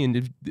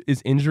opinion,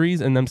 is injuries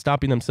and them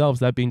stopping themselves,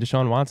 that being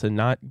Deshaun Watson,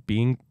 not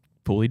being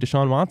fully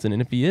Deshaun Watson.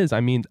 And if he is, I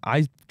mean,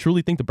 I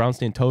truly think the Browns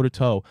stand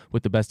toe-to-toe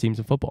with the best teams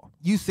in football.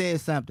 You said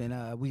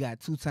something. We got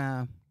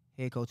two-time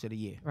head coach of the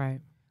year. Right.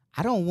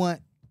 I don't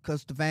want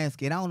Coach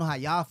Stefanski, and I don't know how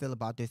y'all feel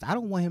about this. I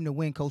don't want him to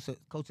win Coach of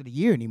the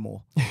Year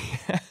anymore.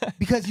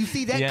 Because you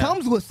see, that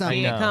comes with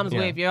something. It comes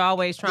with you're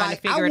always trying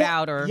to figure it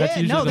out. Or that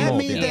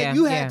means that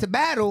you had to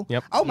battle.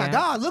 Yep. Oh my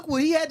God, look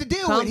what he had to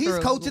deal with. He's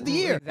Coach of the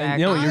Year.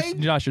 Exactly.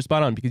 And Josh, you're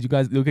spot on, because you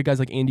guys look at guys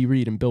like Andy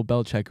Reid and Bill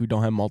Belichick who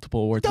don't have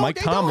multiple awards. Mike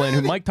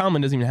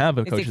Tomlin doesn't even have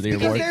a Coach of the Year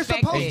award. They're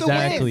supposed to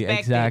win.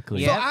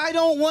 Exactly. So I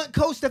don't want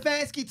Coach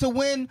Stefanski to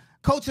win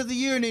Coach of the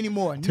Year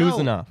anymore. Two's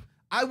enough.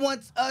 I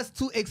want us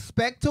to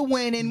expect to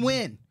win and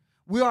win.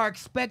 We are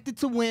expected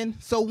to win,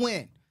 so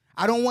win.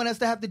 I don't want us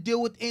to have to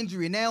deal with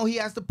injury. Now he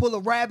has to pull a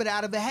rabbit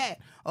out of the hat.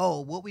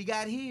 Oh, what we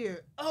got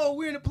here? Oh,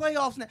 we're in the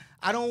playoffs now.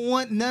 I don't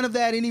want none of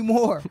that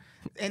anymore.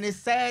 And it's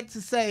sad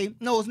to say,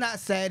 no, it's not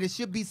sad. It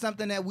should be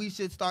something that we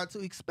should start to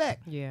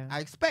expect. Yeah. I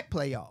expect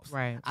playoffs.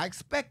 Right. I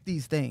expect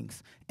these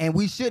things. And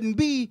we shouldn't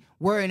be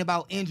worrying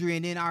about injury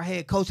and then our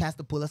head coach has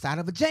to pull us out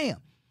of a jam.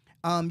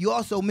 You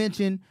also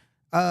mentioned,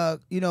 our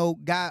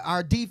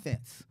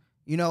defense.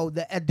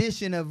 The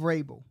addition of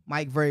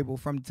Mike Vrabel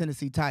from the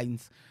Tennessee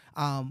Titans.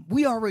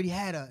 We already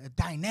had a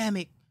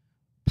dynamic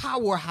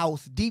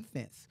powerhouse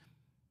defense.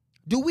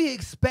 do we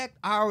expect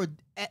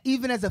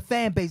even as a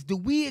fan base, do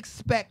we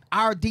expect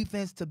our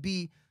defense to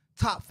be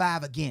top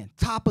 5 again,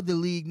 top of the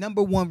league,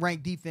 number 1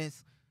 ranked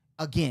defense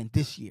again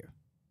this year?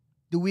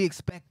 Do we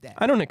expect that?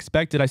 I don't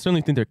expect it. I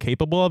certainly think they're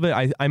capable of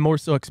it. I more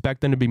so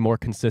expect them to be more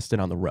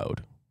consistent on the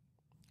road.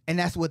 And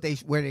that's where they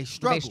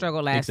struggled. They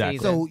struggled last season.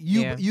 So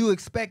you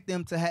expect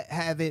them to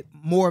have it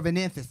more of an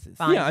emphasis.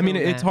 Yeah, I mean,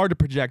 it's hard to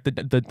project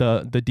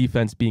the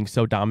defense being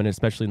so dominant,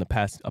 especially in the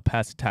pass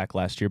attack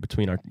last year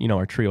between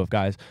our trio of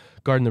guys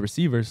guarding the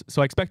receivers.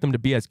 So I expect them to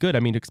be as good. I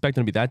mean, expect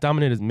them to be that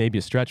dominant is maybe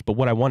a stretch, but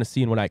what I want to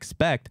see and what I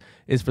expect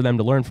is for them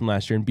to learn from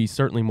last year and be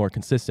certainly more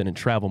consistent and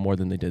travel more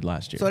than they did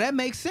last year. So that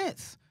makes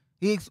sense.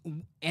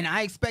 And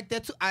I expect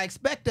that too. I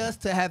expect us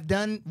to have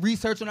done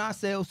research on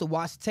ourselves, to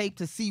watch tape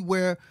to see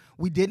where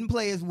we didn't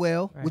play as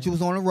well, which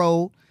was on the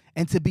road,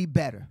 and to be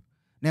better.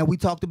 Now, we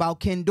talked about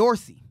Ken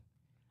Dorsey.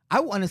 I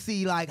want to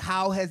see like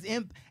how has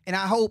and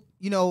I hope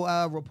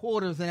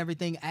reporters and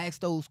everything ask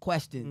those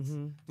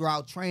questions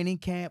throughout training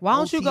camp. Why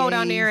don't OTAs. you go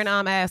down there and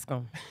ask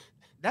them?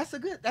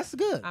 That's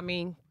good. I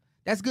mean,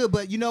 that's good,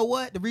 but you know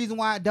what? The reason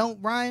why I don't,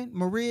 Ryan,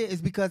 Maria,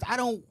 is because I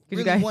don't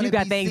really want to. You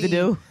got things to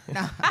do.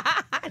 Nah.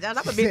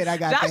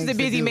 Josh is a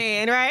busy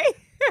man, right?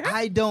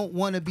 I don't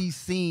want to be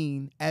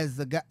seen as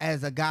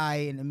a guy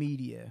in the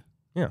media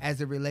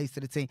as it relates to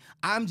the team.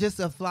 I'm just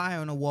a fly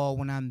on the wall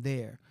when I'm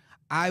there.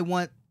 I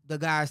want the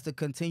guys to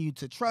continue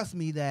to trust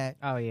me that,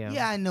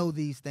 I know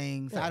these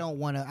things. Yeah.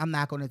 I'm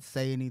not going to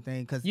say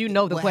anything because you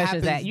know the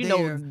questions that you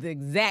know the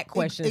exact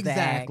questions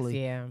exactly. to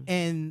ask. Yeah.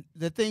 And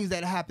the things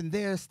that happen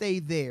there stay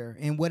there,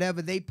 and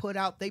whatever they put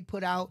out,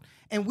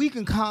 and we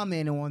can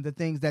comment on the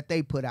things that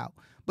they put out.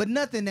 But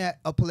nothing that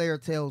a player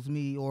tells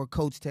me or a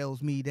coach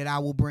tells me that I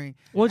will bring.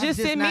 Well,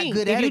 just send me.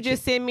 If you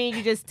just send me,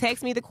 you just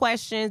text me the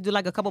questions, do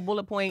like a couple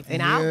bullet points,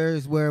 and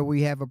here's where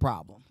we have a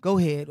problem. Go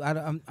ahead.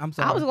 I'm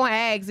sorry. I was going to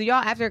ask, do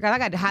y'all because I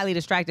got highly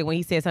distracted when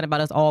he said something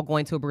about us all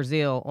going to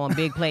Brazil on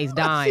Big Plays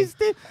Dime.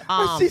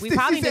 We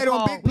probably need to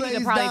call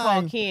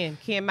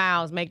Ken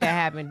Miles, make that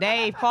happen.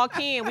 Dave, call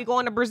Ken. We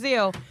going to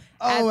Brazil.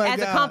 As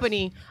a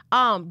company,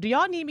 do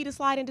y'all need me to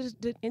slide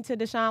into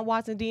Deshaun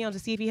Watson DM to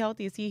see if he's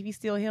healthy and see if he's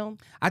still him?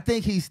 I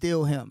think he's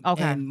still him.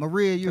 Okay. And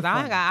Maria, you're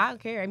fine. I don't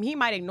care. I mean, he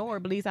might ignore it,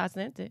 but at least I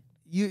sent it.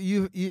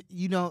 You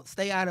don't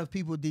stay out of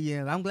people's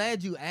DMs. I'm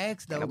glad you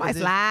asked though. Nobody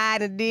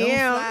slide in DM.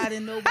 Don't slide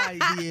in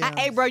nobody's DMs.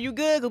 Hey, bro, you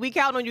good? Cause we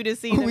counting on you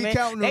this season,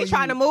 man. They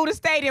trying to move the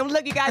stadium.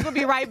 Look, you guys, we'll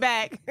be right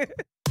back.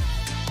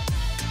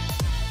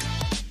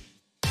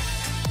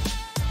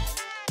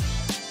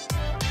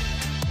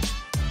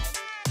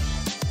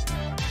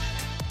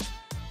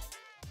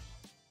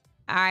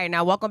 All right,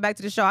 now welcome back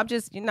to the show. I'm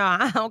just,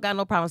 I don't got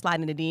no problem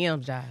sliding in the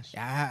DMs, Josh.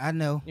 I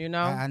know.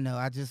 I know.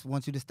 I just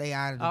want you to stay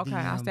out of the DMs. Okay,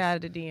 I'll stay out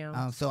of the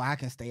DMs. So I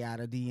can stay out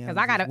of DMs. Because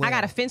I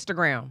got a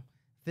Finstagram.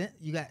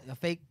 You got a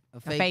fake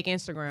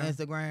Instagram.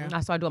 Instagram.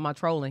 I started doing my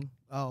trolling.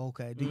 Oh,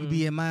 okay. Do you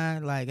be in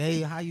mine like,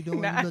 hey, how you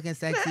doing? You looking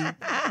sexy?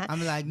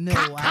 I'm like, no,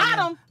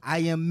 I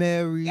am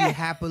married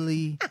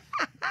happily.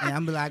 And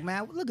I'm like,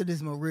 man, look at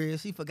this Maria.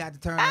 She forgot to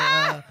turn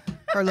her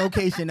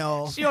location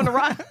off. She on the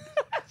run.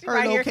 She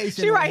right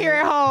here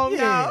at home.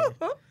 Yeah.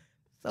 No.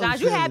 So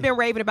Josh, you have been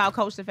raving about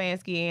Coach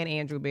Stefanski and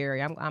Andrew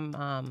Berry. I want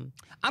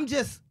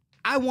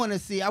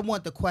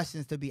the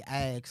questions to be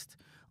asked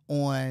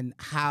on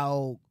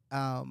how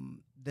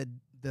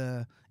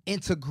the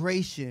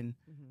integration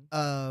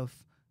of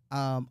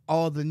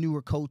all the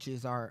newer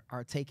coaches are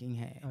taking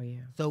hand. Oh yeah.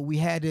 So we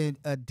had an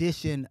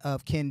addition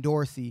of Ken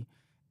Dorsey,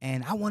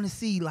 and I want to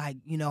see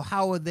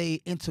how are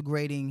they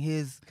integrating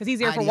his because he's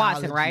here for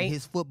Watson, right?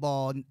 His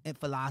football and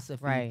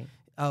philosophy, right?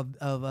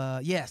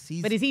 Yes,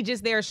 but is he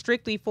just there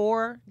strictly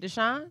for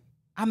Deshaun?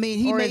 I mean,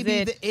 he may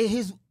be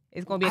his.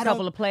 It's going to be a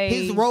couple of plays.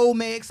 His role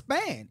may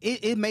expand.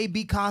 It may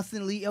be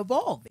constantly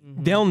evolving.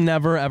 Mm-hmm. They'll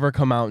never, ever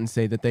come out and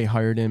say that they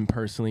hired him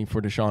personally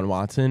for Deshaun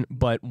Watson,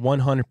 but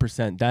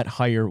 100% that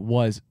hire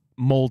was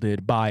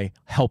molded by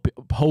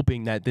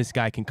hoping that this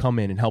guy can come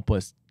in and help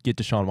us get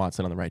Deshaun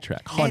Watson on the right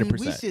track.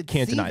 100%.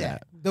 Can't deny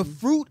that. The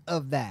fruit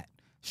of that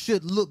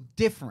should look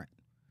different.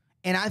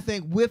 And I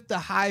think with the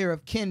hire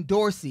of Ken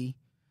Dorsey,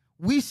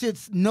 we should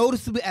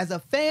noticeably, as a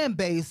fan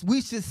base,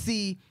 we should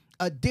see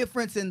a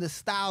difference in the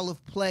style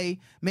of play,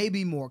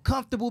 maybe more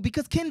comfortable,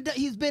 because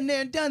he's been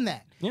there and done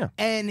that. Yeah.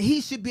 And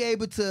he should be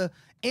able to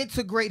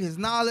integrate his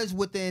knowledge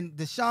within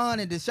Deshaun,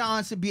 and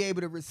Deshaun should be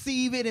able to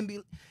receive it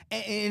and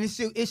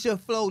it should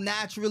flow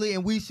naturally,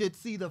 and we should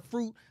see the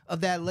fruit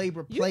of that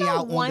labor play out on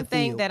the field. One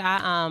thing that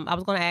I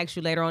was going to ask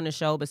you later on the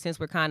show, but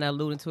since we're kind of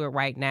alluding to it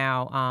right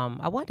now,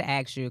 I wanted to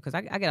ask you, because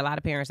I get a lot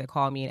of parents that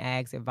call me and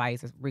ask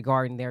advice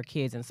regarding their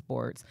kids in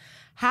sports.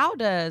 How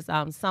does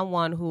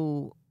someone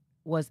who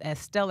was as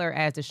stellar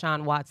as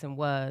Deshaun Watson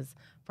was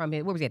from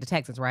his, where was he at, the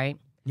Texans, right?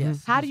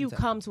 Yes. How do you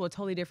come to a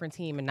totally different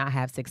team and not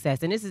have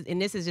success? And this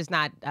is just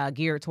not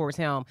geared towards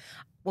him.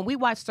 When we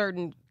watch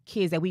certain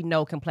kids that we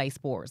know can play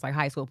sports, like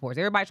high school sports.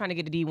 Everybody trying to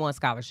get a D1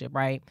 scholarship,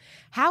 right?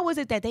 How is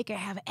it that they can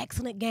have an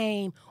excellent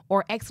game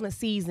or excellent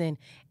season,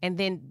 and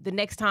then the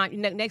next time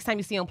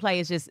you see them play,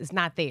 it's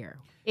not there?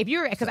 If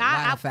you're, because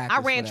I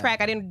ran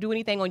track, I didn't do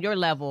anything on your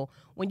level.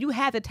 When you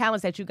have the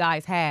talents that you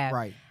guys have,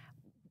 right?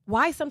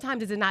 Why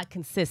sometimes is it not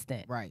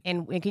consistent? Right.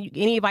 And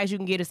any advice you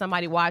can give to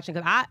somebody watching?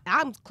 Because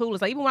I'm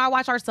clueless. Like, even when I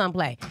watch our son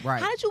play,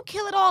 right? How did you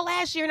kill it all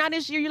last year? Now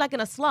this year you're like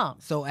in a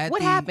slump. So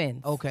what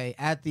happened? Okay,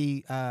 at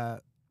the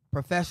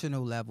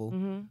professional level,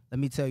 let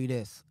me tell you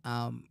this.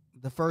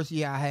 The first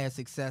year I had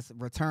success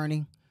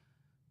returning,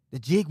 the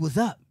jig was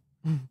up.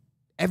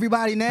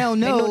 Everybody now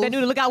knows they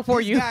knew to look out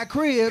for you. Got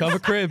cribs. Cover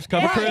cribs.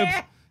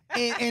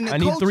 And I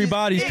need 3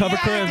 bodies. Cover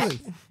cribs.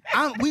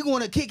 We're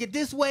going to kick it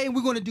this way.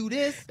 We're going to do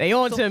this. They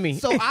on to me.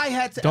 So I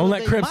had to don't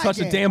let cribs touch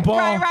the damn ball.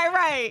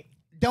 Right.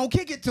 Don't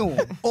kick it to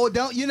him. Or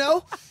don't,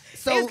 So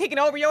they was kicking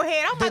over your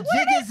head. I'm like,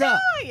 what is up?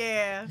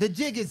 Yeah. The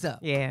jig is up.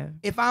 Yeah.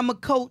 If I'm a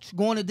coach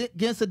going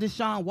against a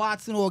Deshaun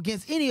Watson or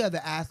against any other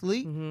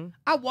athlete,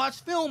 I watch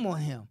film on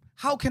him.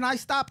 How can I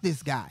stop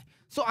this guy?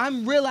 So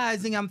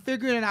I'm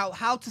figuring out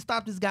how to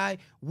stop this guy,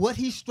 what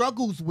he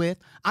struggles with.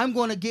 I'm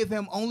going to give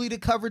him only the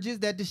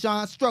coverages that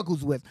Deshaun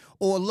struggles with,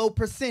 or low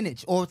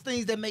percentage, or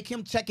things that make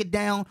him check it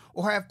down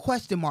or have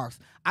question marks.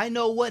 I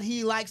know what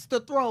he likes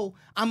to throw.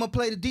 I'm going to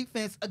play the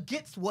defense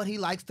against what he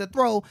likes to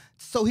throw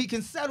so he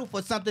can settle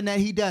for something that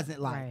he doesn't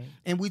like. Right.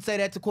 And we say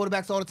that to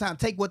quarterbacks all the time.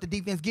 Take what the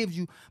defense gives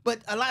you. But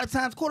a lot of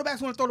times quarterbacks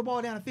want to throw the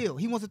ball down the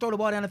field. He wants to throw the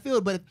ball down the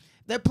field. But if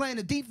they're playing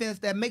a defense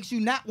that makes you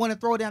not want to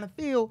throw down the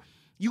field,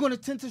 you're going to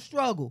tend to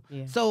struggle.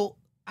 Yeah. So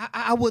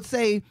I would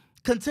say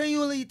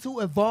continually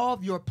to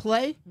evolve your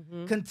play,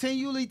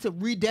 continually to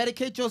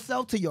rededicate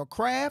yourself to your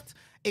craft,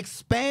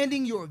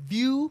 expanding your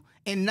view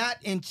and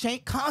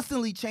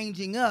constantly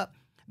changing up.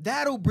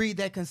 That'll breed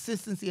that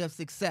consistency of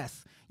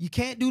success. You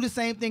can't do the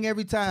same thing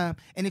every time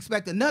and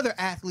expect another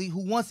athlete who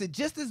wants it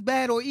just as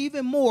bad or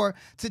even more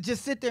to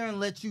just sit there and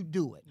let you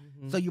do it.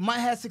 So you might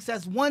have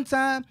success one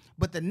time,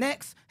 but the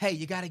next, hey,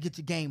 you got to get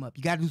your game up.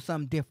 You got to do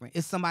something different.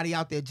 It's somebody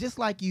out there just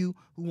like you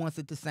who wants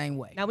it the same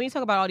way. Now, when you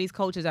talk about all these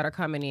coaches that are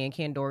coming in,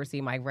 Ken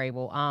Dorsey, Mike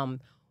Vrabel,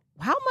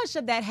 how much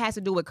of that has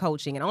to do with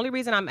coaching? And the only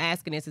reason I'm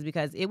asking this is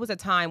because it was a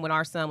time when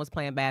our son was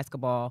playing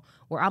basketball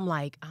where I'm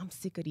like, I'm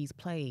sick of these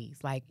plays.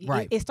 Like,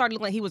 it started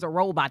looking like he was a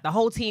robot. The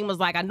whole team was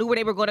like, I knew where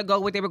they were going to go,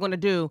 what they were going to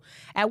do.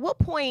 At what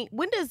point,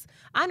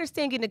 I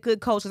understand getting a good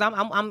coach, because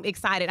I'm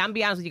excited. I'm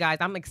be honest with you guys.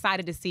 I'm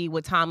excited to see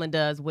what Tomlin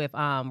does with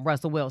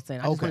Russell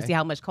Wilson. I just want to see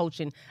how much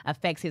coaching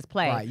affects his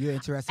play. Right, you're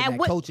interested in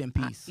that coaching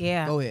piece.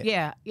 Yeah. Go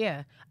ahead.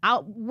 Yeah.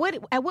 At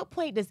what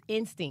point does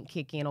instinct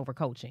kick in over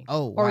coaching?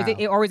 Oh, wow.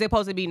 Or is it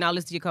supposed to be, now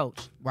listen to your coach?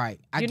 Right.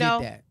 I get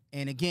that.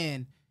 And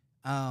again,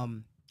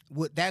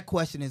 what that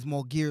question is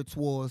more geared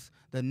towards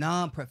the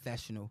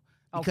non-professional,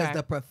 because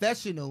the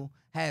professional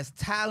has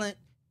talent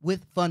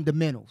with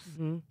fundamentals.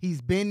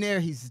 He's been there,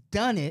 he's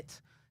done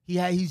it.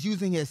 He's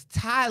using his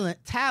talent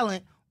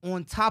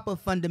on top of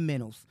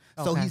fundamentals.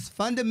 So he's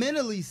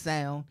fundamentally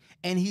sound,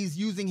 and he's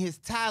using his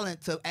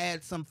talent to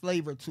add some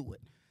flavor to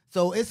it.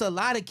 So it's a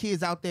lot of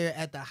kids out there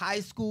at the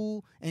high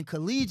school and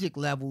collegiate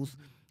levels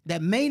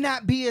that may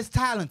not be as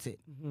talented,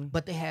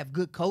 but they have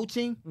good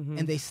coaching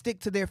and they stick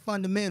to their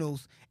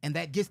fundamentals, and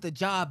that gets the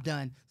job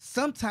done.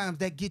 Sometimes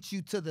that gets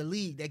you to the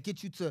league, that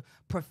gets you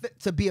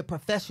to be a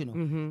professional.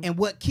 And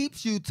what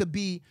keeps you to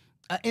be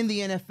in the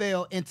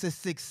NFL and to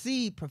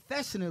succeed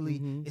professionally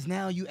is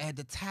now you add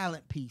the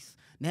talent piece.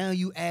 Now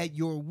you add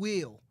your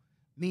will,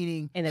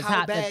 meaning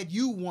how bad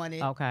you want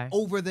it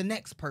over the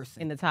next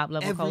person. In the top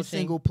level every coaching.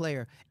 Single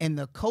player. And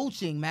the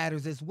coaching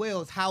matters as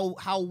well as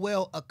how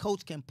well a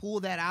coach can pull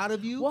that out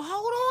of you. Well,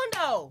 hold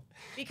on though.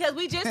 Because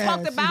we just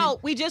talked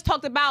about,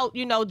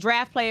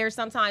 draft players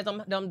sometimes,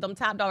 them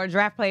top dollar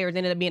draft players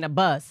ended up being a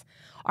bust.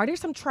 Are there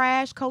some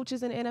trash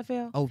coaches in the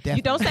NFL? Oh, definitely.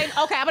 You don't say,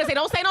 I'm going to say,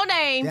 don't say no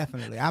names.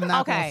 Definitely. I'm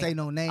not going to say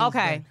no names.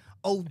 Okay.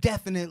 Oh,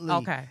 definitely.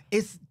 Okay.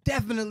 It's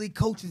definitely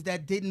coaches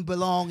that didn't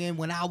belong in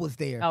when I was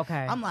there. Okay.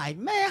 I'm like,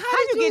 man, how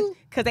did you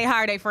get, because they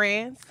hire their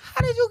friends.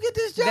 How did you get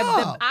this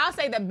job? I'll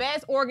say the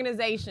best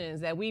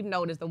organizations that we've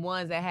noticed, the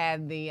ones that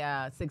have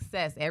the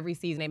success every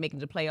season, they make it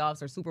to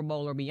playoffs or Super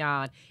Bowl or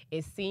beyond,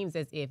 it seems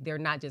as if they're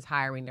not just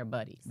hiring their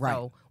buddies. Right.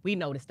 So we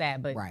noticed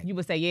that, but you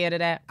would say yeah to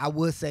that? I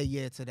would say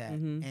yeah to that.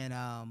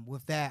 And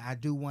with that, I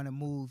do want to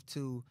move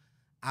to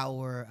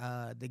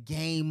the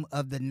game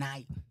of the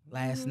night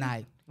last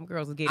night.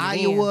 Girls are getting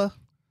Iowa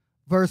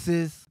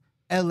versus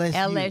LSU.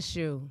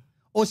 LSU.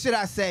 Or should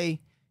I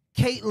say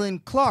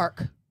Caitlin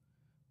Clark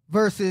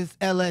versus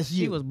LSU.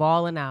 She was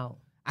balling out.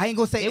 I ain't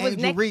going to say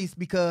Angel Reese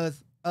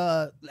because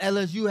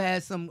LSU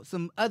has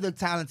some other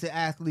talented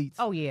athletes.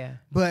 Oh, yeah.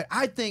 But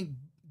I think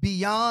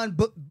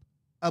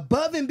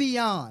above and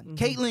beyond,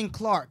 Caitlin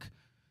Clark,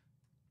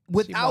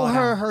 without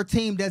her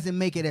team doesn't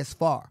make it as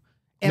far.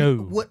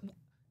 And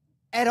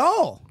at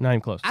all. Not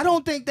even close. I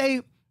don't think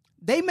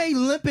they may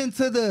limp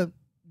into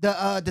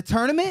the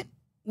tournament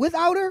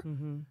without her,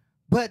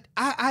 but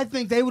I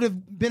think they would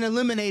have been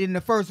eliminated in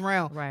the first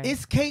round. Right.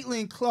 It's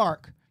Caitlin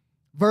Clark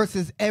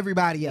versus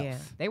everybody else. Yeah,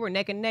 they were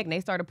neck and neck, and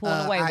they started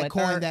pulling away. I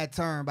coined that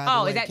term, by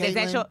the way. Is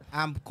that your...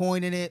 I'm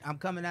coining it. I'm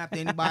coming after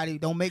anybody.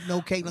 Don't make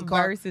no Caitlin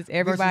Clark versus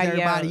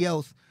everybody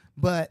else.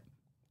 But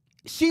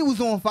she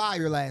was on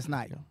fire last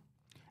night.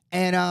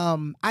 And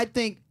I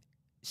think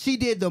she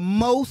did the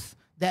most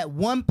that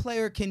one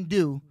player can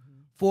do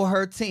for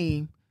her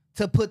team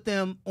to put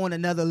them on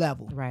another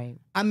level. Right.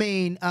 I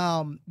mean,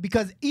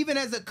 because even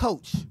as a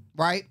coach,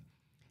 right,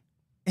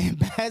 in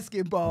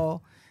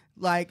basketball,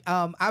 like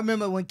I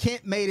remember when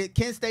Kent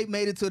State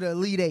made it to the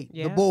Elite Eight,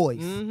 the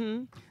boys.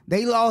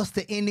 They lost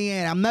to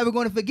Indiana. I'm never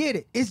going to forget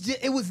it.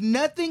 It was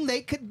nothing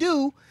they could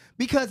do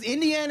because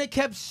Indiana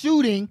kept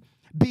shooting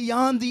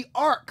beyond the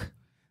arc.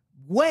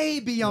 Way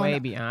beyond.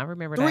 I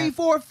remember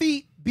 3-4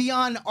 feet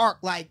beyond the arc.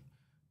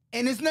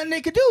 And there's nothing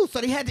they could do.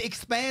 So they had to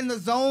expand the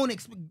zone,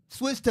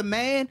 switch to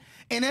man.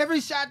 And every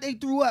shot they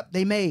threw up,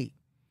 they made.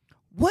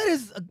 What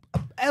is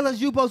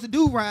LSU supposed to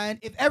do, Ryan?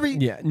 I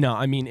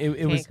mean,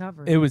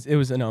 it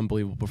was an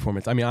unbelievable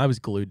performance. I mean, I was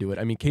glued to it.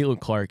 I mean, Caitlin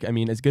Clark. I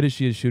mean, as good as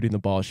she is shooting the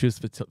ball, she was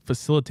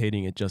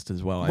facilitating it just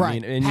as well. I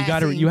mean, and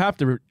you have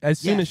to as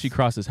soon as she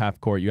crosses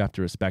half court, you have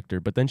to respect her.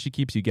 But then she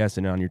keeps you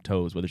guessing on your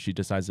toes whether she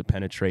decides to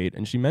penetrate.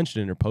 And she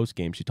mentioned in her post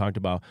game, she talked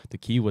about the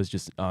key was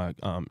just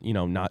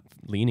not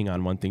leaning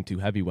on one thing too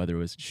heavy, whether it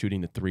was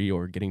shooting the three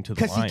or getting to the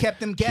line. Because she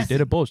kept them guessing. She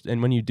did it both.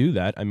 And when you do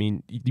that, I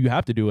mean, you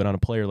have to do it on a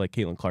player like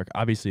Caitlin Clark,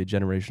 obviously a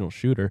generational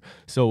shooter.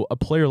 So a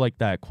player like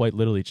that quite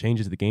literally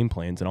changes the game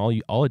plans, and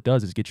all it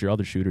does is get your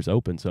other shooters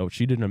open. So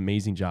she did an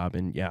amazing job,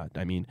 and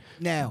I mean,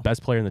 now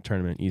best player in the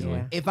tournament easily.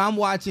 Yeah. If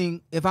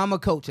I'm a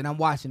coach and I'm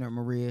watching her,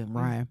 Maria and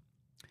Ryan,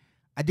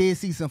 I did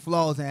see some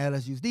flaws in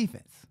LSU's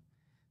defense.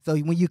 So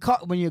when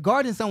you're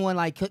guarding someone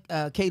like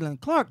Caitlin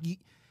Clark,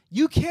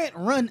 you can't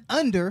run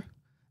under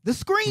the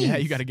screen. Yeah,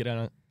 you got to get on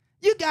it.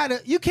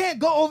 You can't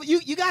go over.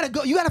 You got to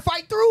go. You got to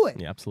fight through it.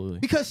 Yeah, absolutely.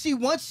 Because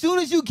soon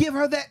as you give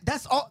her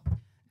that's all.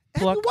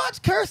 Have you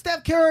watched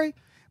Steph Curry?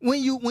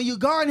 When you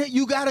guard him,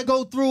 you gotta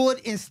go through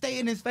it and stay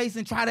in his face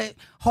and try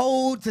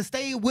to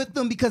stay with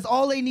them because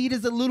all they need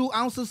is a little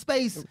ounce of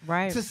space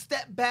to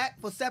step back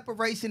for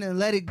separation and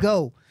let it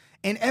go.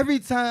 And every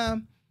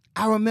time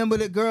I remember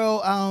the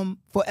girl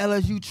for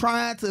LSU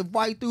trying to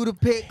fight through the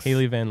picks.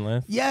 Haley Van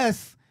Lith.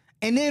 Yes.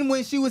 And then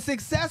when she was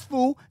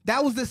successful,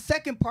 that was the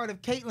second part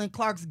of Caitlin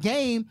Clark's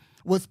game,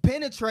 was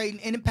penetrating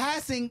and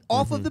passing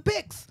off of the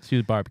picks. She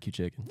was barbecue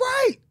chicken.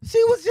 Right.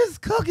 She was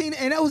just cooking,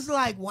 and it was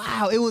like,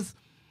 wow.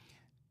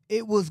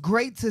 It was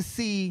great to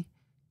see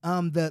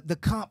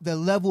the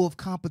level of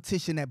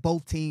competition that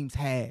both teams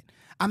had.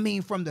 I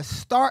mean, from the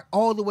start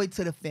all the way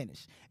to the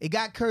finish. It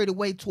got carried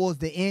away towards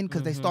the end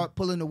because they start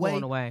pulling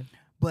away.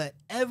 But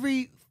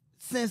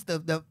since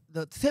the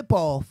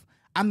tip-off,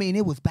 I mean,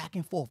 it was back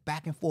and forth,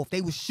 back and forth.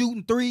 They was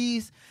shooting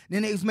threes,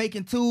 then they was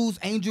making twos.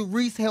 Angel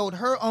Reese held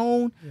her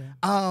own.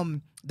 Yeah.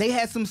 They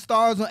had some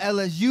stars on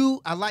LSU.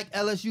 I like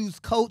LSU's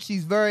coach.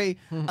 She's very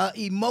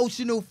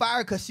emotional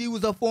fire because she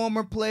was a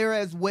former player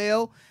as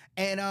well.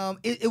 And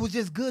it was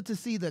just good to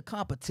see the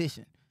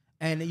competition.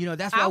 And,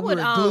 that's why we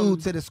were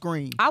glued to the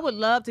screen. I would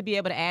love to be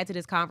able to add to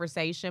this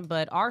conversation,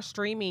 but our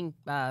streaming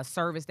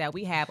service that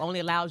we have only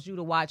allows you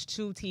to watch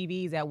 2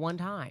 TVs at one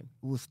time.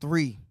 It was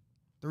 3.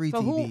 So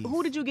TVs.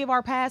 Who did you give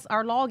our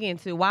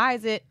login to? Why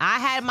is it?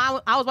 I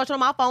was watching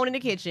on my phone in the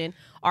kitchen.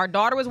 Our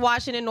daughter was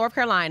watching in North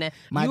Carolina.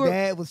 My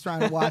dad was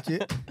trying to watch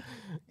it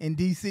in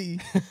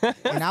DC,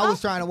 and I was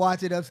trying to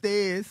watch it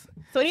upstairs.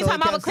 So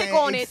anytime I would click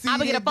on it, I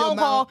would get a phone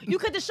call. You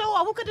cut the show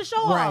off. Who cut the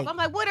show off? I'm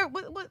like,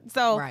 what?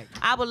 So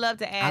I would love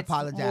to add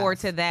more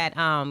to that.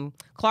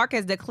 Clark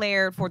has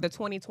declared for the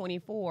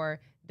 2024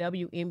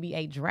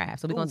 WNBA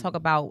draft. So we're going to talk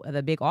about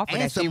the big offer.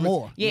 And some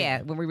more.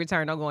 Yeah, when we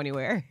return, don't go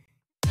anywhere.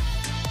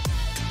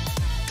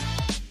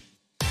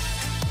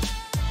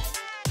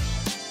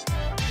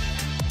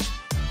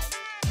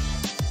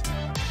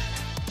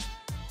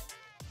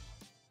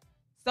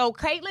 So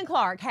Caitlin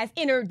Clark has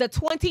entered the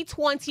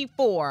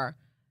 2024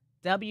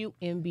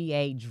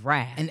 WNBA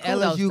draft. And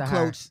LSU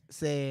coach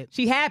said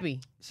she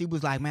happy. She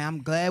was like, "Man,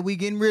 I'm glad we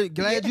getting rid.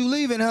 Glad you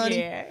leaving,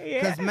 honey.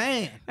 Because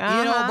man,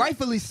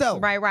 rightfully so.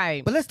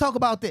 Right. But let's talk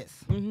about this.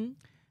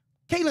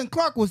 Caitlin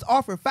Clark was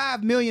offered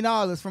 $5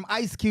 million from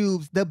Ice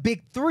Cube's The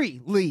Big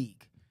 3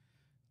 League.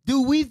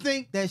 Do we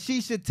think that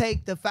she should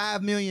take the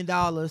 $5 million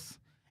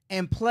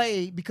and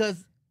play?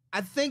 Because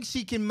I think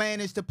she can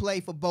manage to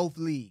play for both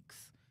leagues.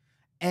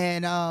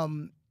 And I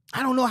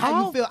don't know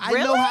how you feel.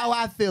 Really? I know how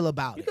I feel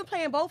about it. You can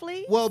play in both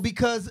leagues? Well,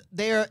 because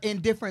they're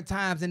in different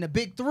times. And the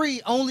Big 3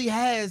 only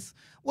has,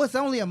 it's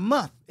only a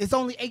month. It's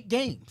only 8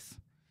 games.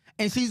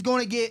 And she's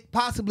going to get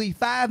possibly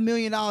 $5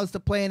 million to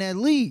play in that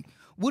league.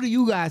 What do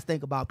you guys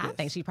think about this? I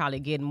think she probably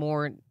getting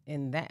more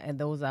in that, and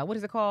those, what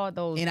is it called?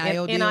 Those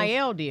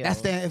NIL deals.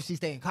 That's if she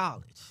stay in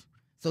college.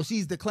 So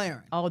she's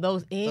declaring. Oh,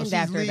 those end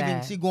after leaving,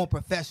 that. She's going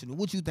professional.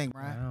 What you think,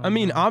 Ryan? I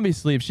mean,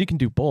 obviously, if she can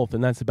do both,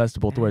 and that's the best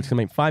of both worlds. I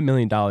mean, $5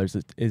 million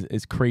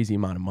is crazy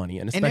amount of money,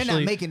 and especially they're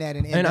not making that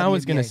in. And I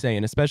was gonna say,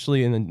 and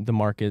especially in the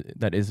market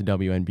that is the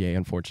WNBA,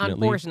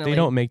 unfortunately, they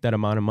don't make that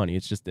amount of money.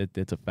 It's just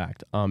it's a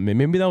fact. And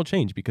maybe that'll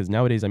change because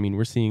nowadays, I mean,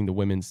 we're seeing the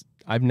women's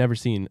I've never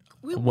seen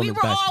a women's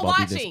basketball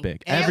be this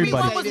big.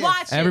 Everyone was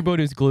watching.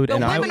 Everybody was glued. The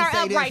and women are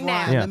up right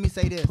now. Let me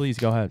say this. Please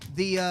go ahead.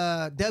 The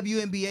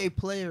WNBA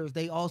players,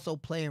 they also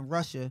play in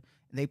Russia.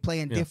 They play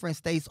in different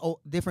states,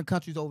 different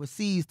countries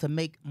overseas to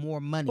make more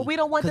money. But we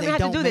don't want them to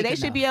have to do that. They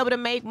should be able to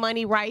make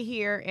money right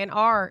here in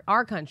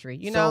our country.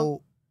 You know.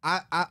 So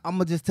I'm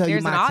gonna just tell you my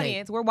take. There's an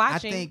audience. We're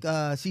watching. I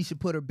think she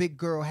should put her big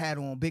girl hat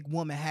on, big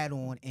woman hat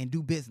on, and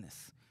do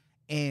business,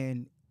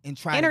 and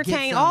try entertain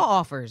to get all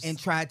offers, and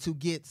try to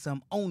get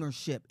some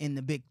ownership in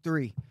the big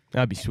three.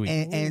 That'd be sweet.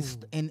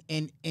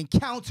 And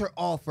counter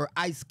offer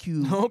Ice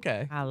Cube.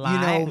 Okay. I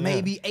lied.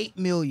 Maybe $8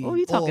 million. Oh,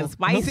 you talking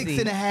spicy?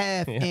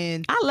 6.5.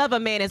 And I love a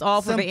man that's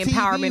all for the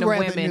empowerment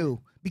TV of women.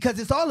 Because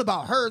it's all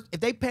about her. If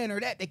they paying her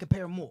that, they can pay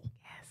her more.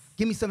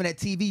 Give me some of that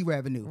TV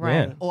revenue.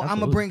 Right. Yeah, or I'm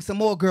going to bring some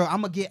more girl.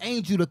 I'm going to get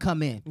Angel to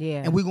come in.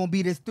 Yeah. And we're going to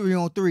be this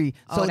 3-on-3.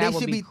 So they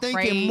should be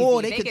thinking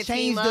more. They could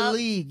change the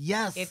league.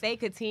 Yes. If they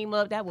could team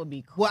up, that would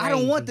be crazy. Well, I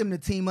don't want them to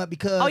team up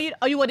because...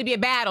 Oh, you want to be a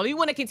battle. You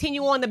want to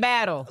continue on the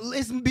battle.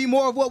 Let's be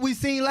more of what we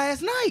seen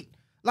last night.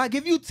 Like,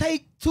 if you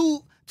take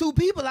two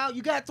people out,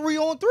 you got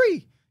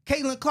 3-on-3.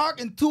 Caitlin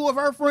Clark and 2 of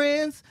her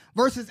friends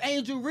versus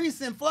Angel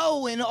Reese and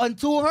Flo and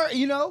 2 of her,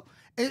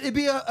 It'd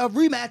be a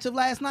rematch of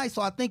last night.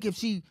 So I think if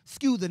she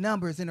skewed the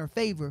numbers in her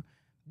favor,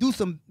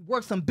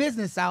 work some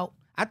business out,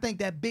 I think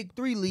that Big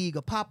 3 league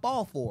will pop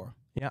off for her.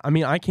 Yeah, I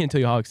mean, I can't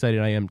tell you how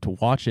excited I am to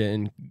watch it,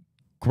 and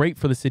great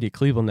for the city of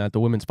Cleveland that the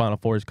women's Final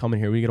Four is coming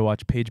here. We get to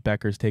watch Paige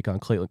Beckers take on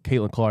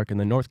Caitlin Clark and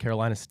the North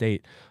Carolina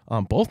State.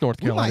 Both North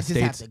Carolina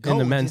States in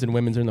the men's and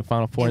women's are in the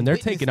Final Four, and they're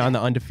taking on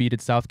the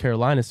undefeated South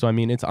Carolina. So, I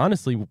mean, it's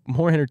honestly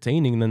more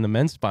entertaining than the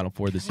men's Final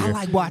Four this year. I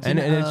like watching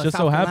and it just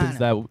so happens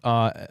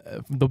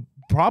that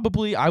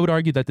I would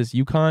argue that this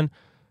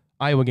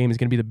UConn-Iowa game is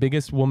going to be the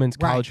biggest women's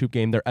college hoop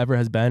game there ever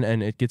has been,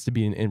 and it gets to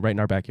be right in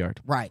our backyard.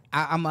 Right.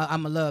 I'm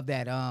a love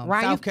that.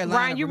 Ryan, South Carolina,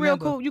 Ryan, you real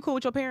cool? You cool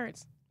with your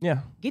parents?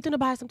 Yeah. Get them to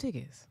buy some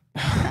tickets.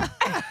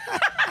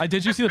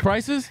 Did you see the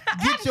prices?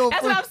 Get your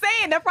That's what I'm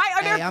saying. They're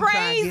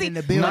crazy.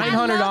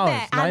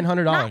 $900.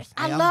 $900.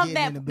 I love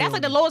that. That's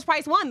like the lowest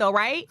price one, though,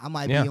 right? I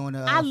might be on the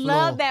floor. I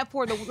love that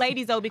for the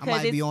ladies, though, because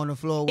I might be on the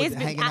floor with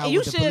hanging out you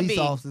with the should police be.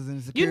 officers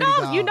and security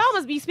guards. You know, I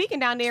must be speaking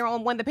down there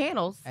on one of the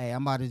panels. Hey,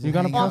 I'm about to just You got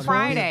a hang plus out one?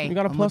 Friday. You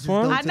got a plus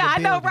one? I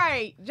know,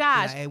 right,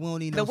 Josh. Hey, we don't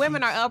need the no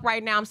women seats. are up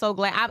right now. I'm so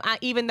glad.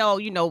 Even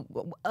though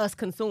us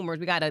consumers,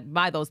 we gotta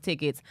buy those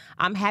tickets.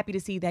 I'm happy to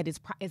see that it's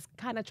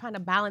kind of trying to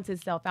balance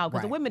itself out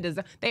because the women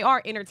they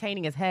are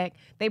entertaining as heck.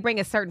 They bring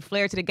a certain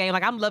flair to the game.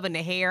 Like I'm loving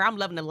the hair, I'm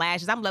loving the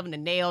lashes, I'm loving the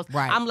nails,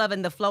 I'm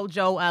loving the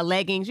FloJo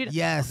leggings.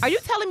 Yes. Are you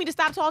telling me to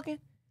stop talking?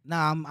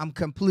 Nah, I'm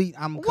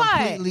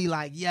completely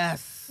like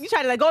yes. You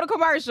try to go to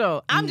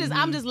commercial. I'm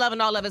just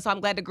loving all of it. So I'm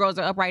glad the girls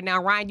are up right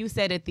now. Ryan, you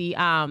said at the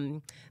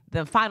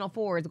Final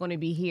Four is going to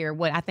be here.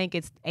 I think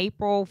it's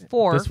April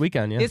 4th. This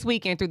weekend, yeah. This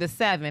weekend through the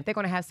 7th. They're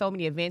going to have so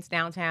many events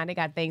downtown. They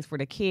got things for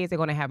the kids. They're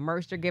going to have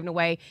merch they're giving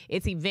away.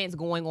 It's events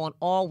going on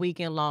all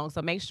weekend long.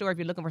 So make sure if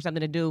you're looking for something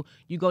to do,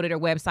 you go to their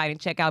website and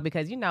check out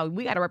because,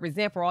 we got to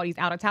represent for all these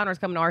out-of-towners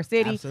coming to our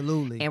city.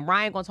 Absolutely. And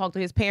Ryan going to talk to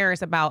his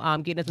parents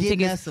about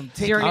getting us some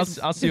tickets.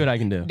 I'll see what I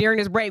can do. During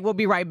this break, we'll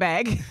be right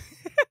back.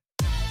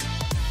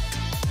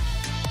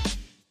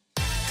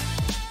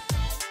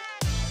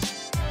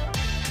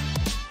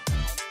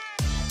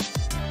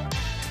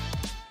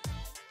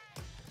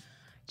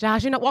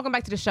 Josh, welcome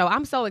back to the show.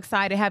 I'm so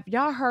excited. Have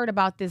y'all heard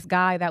about this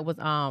guy that was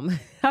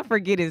I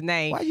forget his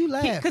name. Why you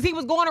laugh? Because he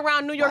was going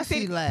around New York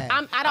City. She laugh?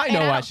 I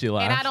know why she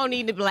laughed. And I don't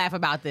need to laugh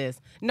about this.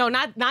 No,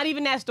 not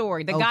even that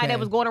story. The guy that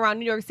was going around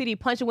New York City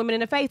punching women in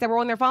the face that were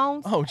on their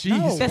phones. Oh,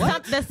 jeez. The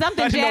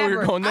something I didn't know we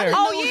were going there.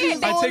 Oh, yeah.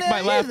 I take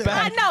my laugh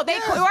back. I know. They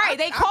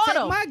caught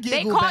him.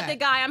 They caught the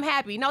guy. I'm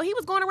happy. No, he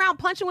was going around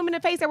punching women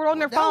in the face that were on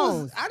their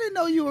phones. I didn't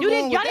know you were Y'all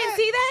going with didn't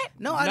see that?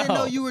 No, I didn't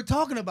know you were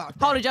talking about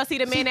that. Oh, did y'all see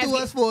the man She threw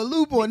us for a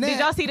loop on that. Did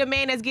y'all see the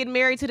man that's getting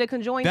married to the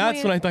Conjoined That's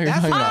twins? what I thought you were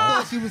That's talking what I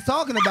about. thought she was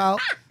talking about.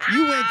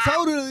 You went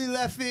totally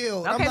left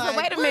field. Okay, so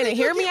wait a minute.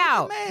 Hear me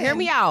out. Hear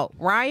me out,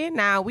 Ryan.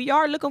 Now we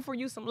are looking for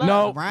you some love.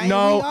 No, Ryan,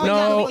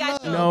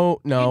 no.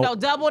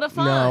 Double the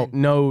fun.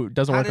 No,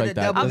 doesn't work like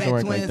that. Doesn't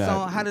work like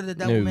that. How did the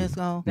double mints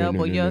go?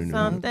 Double your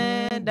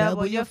something,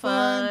 double your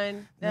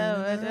fun.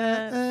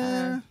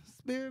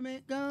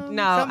 Spearmint gum?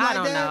 No, I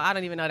don't know. I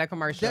don't even know that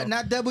commercial.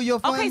 Not double your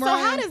fun, Okay, so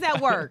Ryan? how does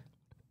that work?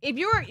 If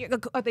you're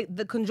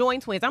the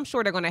Conjoined twins, I'm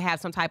sure they're going to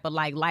have some type of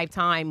like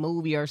Lifetime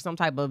movie or some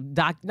type of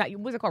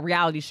what's it called,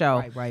 reality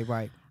show.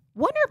 Right.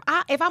 Wonder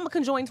if I'm a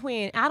conjoined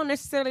twin, I don't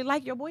necessarily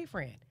like your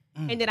boyfriend,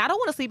 and then I don't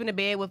want to sleep in the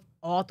bed with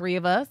all three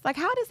of us. Like,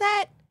 how does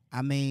that?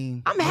 I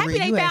mean, I'm happy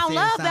they found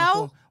love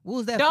though. What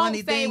was that don't funny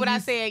say thing what I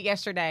said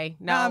yesterday.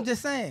 No, I'm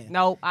just saying.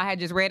 No, I had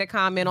just read a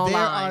comment online.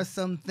 There are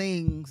some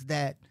things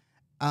that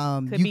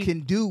you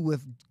can do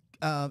with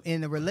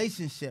in a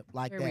relationship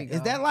like that.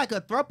 Is that like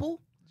a throuple?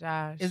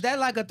 Josh, is that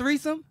like a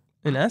threesome?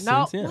 In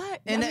essence, yeah.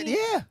 What? And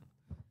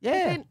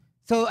yeah.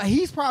 So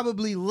he's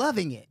probably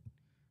loving it.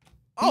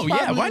 Oh yeah,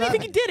 probably why do you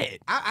think loving he did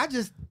it?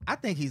 I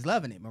think he's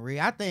loving it, Marie.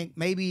 I think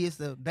maybe it's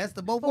the best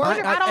of both Well,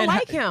 worlds. I don't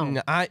like him.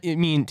 I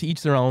mean, to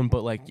each their own,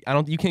 but like,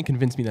 you can't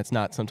convince me that's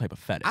not some type of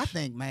fetish. I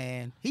think,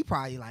 man, he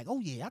probably like, oh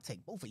yeah, I'll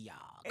take both of y'all.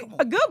 Come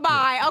on.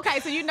 Goodbye. Okay,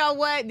 so you know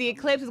what? The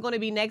eclipse is going to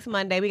be next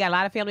Monday. We got a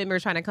lot of family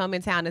members trying to come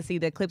in town to see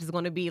the eclipse. Is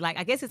going to be like,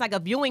 I guess it's like a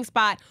viewing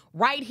spot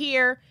right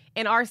here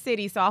in our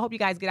city. So I hope you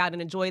guys get out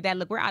and enjoy that.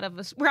 Look, we're out of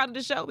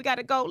the show. We got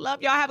to go.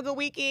 Love y'all. Have a good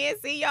weekend.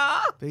 See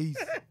y'all. Peace.